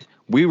 okay,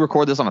 we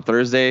record this on a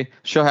Thursday.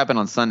 Show happened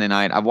on Sunday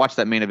night. I've watched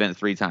that main event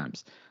 3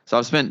 times. So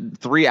I've spent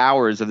 3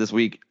 hours of this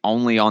week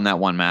only on that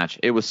one match.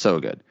 It was so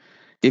good.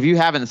 If you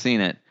haven't seen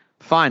it,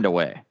 find a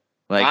way.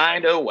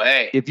 Find a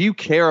way. If you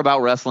care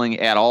about wrestling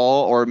at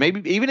all, or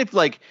maybe even if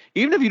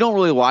you don't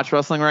really watch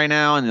wrestling right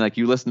now and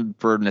you listen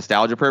for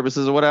nostalgia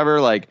purposes or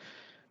whatever,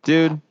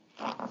 dude,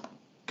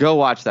 go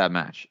watch that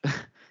match.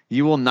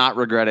 You will not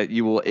regret it.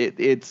 You will.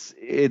 It's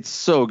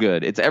so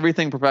good. It's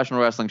everything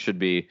professional wrestling should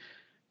be.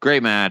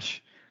 Great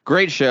match.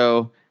 Great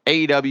show.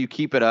 AEW,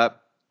 keep it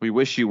up. We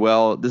wish you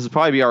well. This will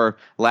probably be our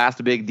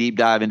last big deep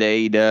dive into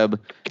AEW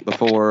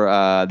before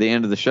the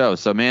end of the show.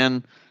 So,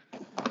 man,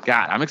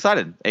 God, I'm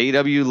excited.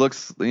 AEW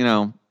looks,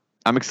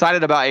 I'm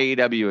excited about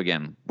AEW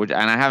again, and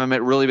I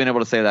haven't really been able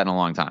to say that in a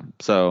long time.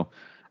 So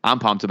I'm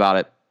pumped about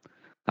it.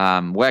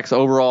 Wex,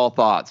 overall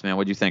thoughts, man.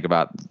 What do you think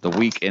about the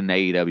week in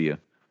AEW?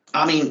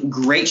 I mean,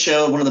 great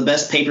show. One of the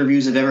best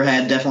pay-per-views I've ever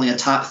had. Definitely a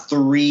top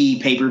 3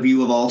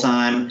 pay-per-view of all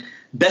time.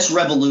 Best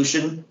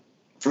Revolution,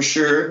 for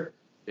sure.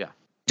 Yeah.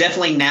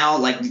 Definitely now,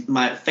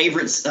 my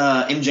favorite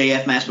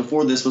MJF match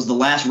before this was the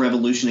last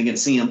Revolution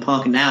against CM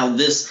Punk. Now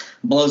this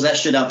blows that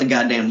shit out the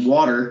goddamn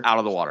water. Out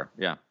of the water,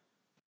 yeah.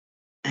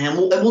 And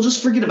we'll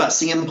just forget about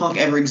CM Punk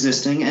ever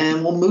existing,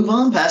 and we'll move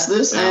on past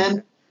this. Yeah.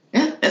 And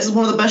yeah, this is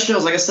one of the best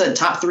shows. Like I said,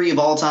 top 3 of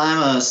all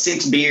time.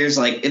 6 beers.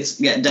 It's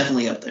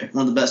definitely up there.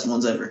 One of the best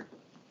ones ever.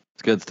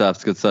 It's good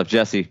stuff.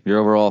 Jesse, your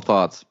overall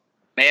thoughts?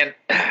 Man,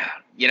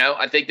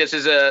 I think this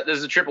is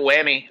a triple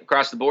whammy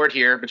across the board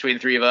here between the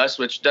 3 of us,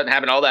 which doesn't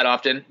happen all that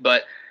often.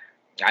 But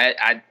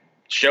I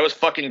show was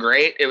fucking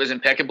great. It was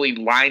impeccably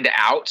lined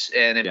out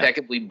and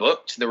impeccably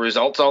booked. The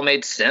results all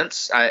made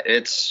sense.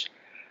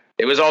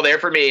 It was all there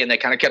for me, and they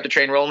kind of kept the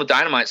train rolling with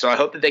Dynamite. So I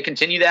hope that they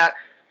continue that.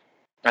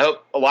 I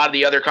hope a lot of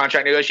the other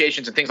contract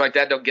negotiations and things like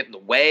that don't get in the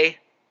way.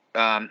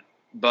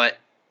 But,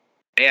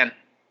 man,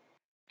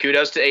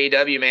 kudos to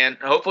AEW, man.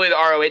 Hopefully the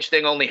ROH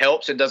thing only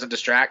helps and doesn't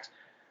distract.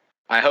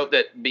 I hope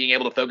that being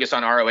able to focus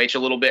on ROH a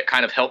little bit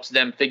kind of helps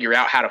them figure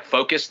out how to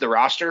focus the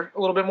roster a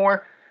little bit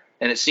more.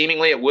 And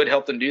it would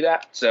help them do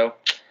that. So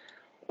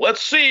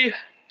let's see.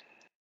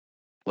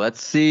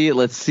 Let's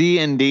see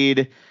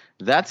indeed.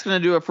 That's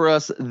going to do it for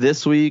us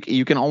this week.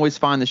 You can always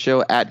find the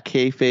show at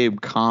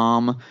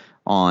KayfabeCom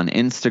on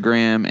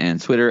Instagram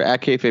and Twitter,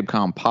 at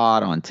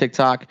KayfabeComPod on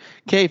TikTok,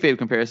 Kayfabe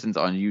Comparisons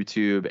on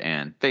YouTube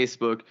and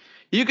Facebook.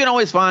 You can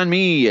always find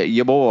me,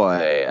 your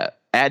boy,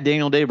 at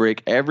Daniel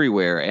Daybreak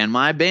everywhere. And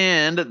my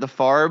band, The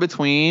Far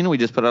Between, we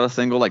just put out a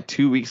single like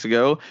 2 weeks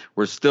ago.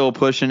 We're still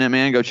pushing it,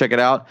 man. Go check it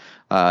out.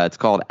 It's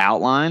called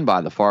Outline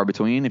by The Far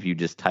Between. If you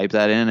just type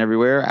that in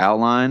everywhere,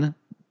 Outline,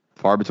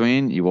 Far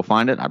Between, you will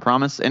find it, I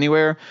promise,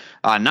 anywhere.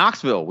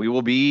 Knoxville, we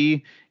will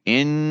be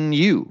in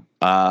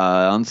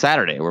on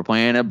Saturday. We're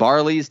playing at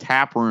Barley's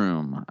Tap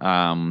Room.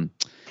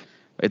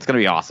 It's going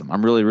to be awesome.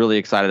 I'm really, really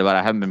excited about it.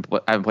 I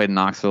haven't played in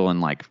Knoxville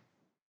in like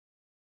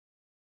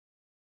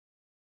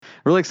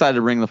really excited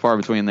to bring The Far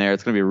Between there.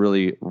 It's going to be a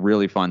really,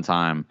 really fun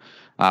time.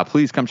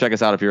 Please come check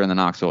us out if you're in the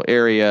Knoxville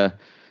area.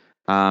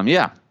 Man,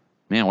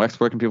 Wex,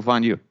 where can people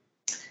find you?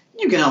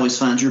 You can always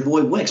find your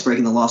boy Wex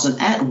Breaking the Lawson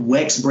at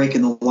Wex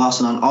Breaking the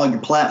Lawson on all your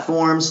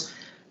platforms.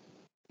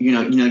 You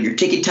know your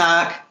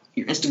TikTok,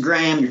 your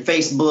Instagram, your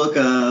Facebook.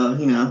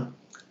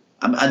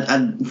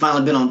 I've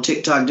finally been on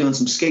TikTok doing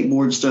some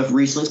skateboard stuff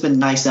recently. It's been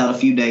nice out a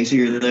few days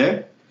here or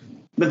there.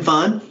 Been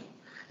fun.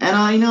 And,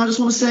 I just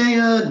want to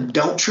say,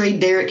 don't trade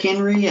Derrick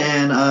Henry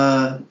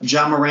and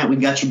John Morant. We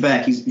got your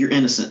back. You're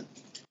innocent.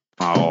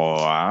 Oh,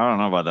 I don't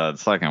know about that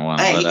second one.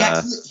 Hey,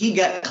 but, he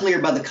got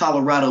cleared by the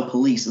Colorado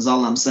police is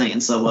all I'm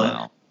saying. So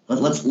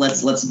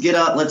let's get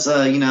up. Let's,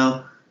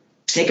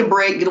 take a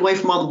break, get away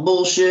from all the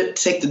bullshit,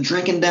 take the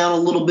drinking down a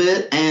little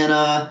bit.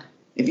 And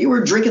if you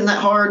were drinking that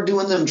hard,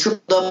 doing them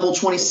triple-double,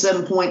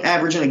 27-point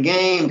average in a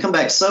game, come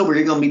back sober,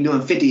 you're going to be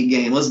doing 50 a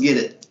game. Let's get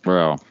it.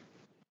 Bro.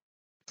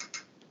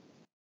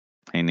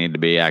 He need to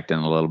be acting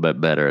a little bit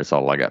better. That's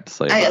all I got to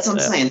say. Hey, that's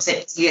what I'm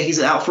saying. Yeah,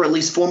 he's out for at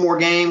least 4 more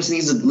games. He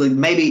needs to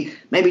maybe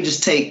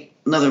just take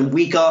another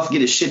week off,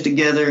 get his shit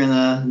together,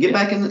 and get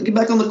back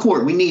on the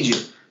court. We need you.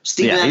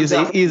 He's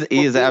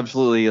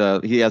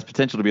absolutely he has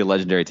potential to be a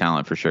legendary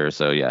talent for sure.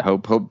 So yeah,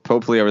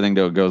 hopefully everything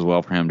goes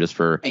well for him, just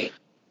for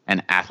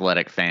an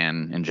athletic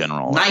fan in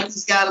general.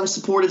 Nike's got him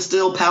supported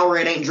still.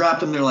 Powerade ain't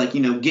dropped him. They're like,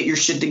 get your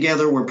shit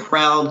together. We're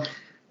proud.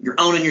 You're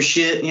owning your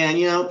shit.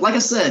 Yeah, like I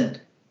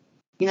said.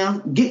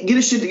 Get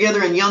his shit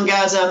together, and young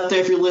guys out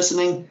there, if you're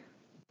listening,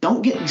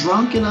 don't get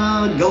drunk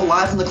and go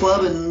live from the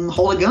club and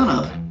hold a gun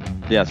up.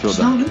 Yeah, it's real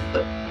dumb.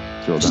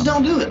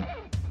 Don't do it.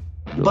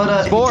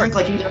 But if you drink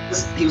like he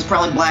does, he was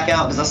probably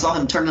blackout because I saw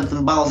him turning up the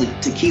bottles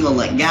of tequila.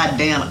 Like,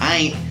 goddamn,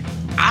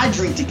 I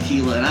drink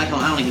tequila and I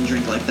don't even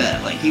drink like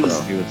that. Like he was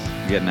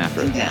getting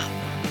after it. Yeah.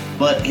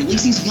 But at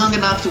least he's young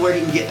enough to where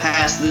he can get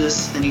past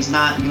this, and he's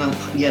not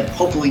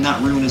hopefully not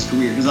ruin his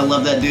career. Because I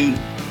love that dude,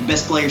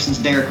 best player since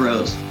Derrick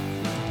Rose.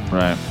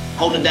 Right.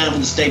 Holding it down for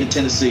the state of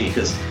Tennessee,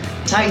 because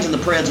Titans and the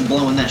Preds are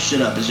blowing that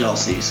shit up, as y'all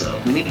see.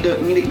 So we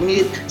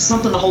need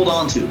something to hold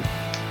on to.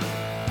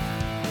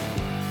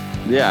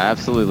 Yeah,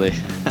 absolutely.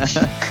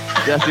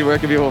 Jesse, where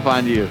can people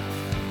find you?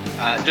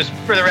 Just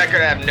for the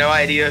record, I have no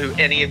idea who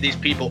any of these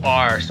people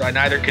are, so I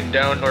neither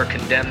condone nor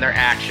condemn their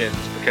actions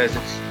because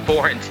it's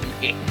foreign to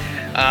me.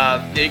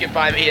 You can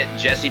find me at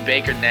Jesse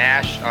Baker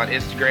Nash on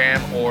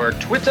Instagram or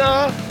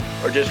Twitter,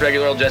 or just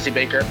regular old Jesse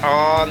Baker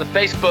on the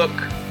Facebook.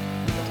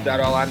 That's about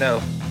all I know.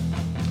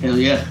 Hell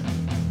yeah.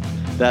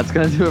 That's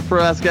going to do it for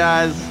us,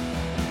 guys.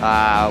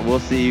 We'll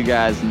see you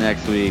guys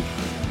next week.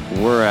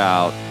 We're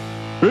out.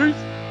 Peace.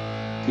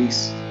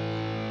 Peace.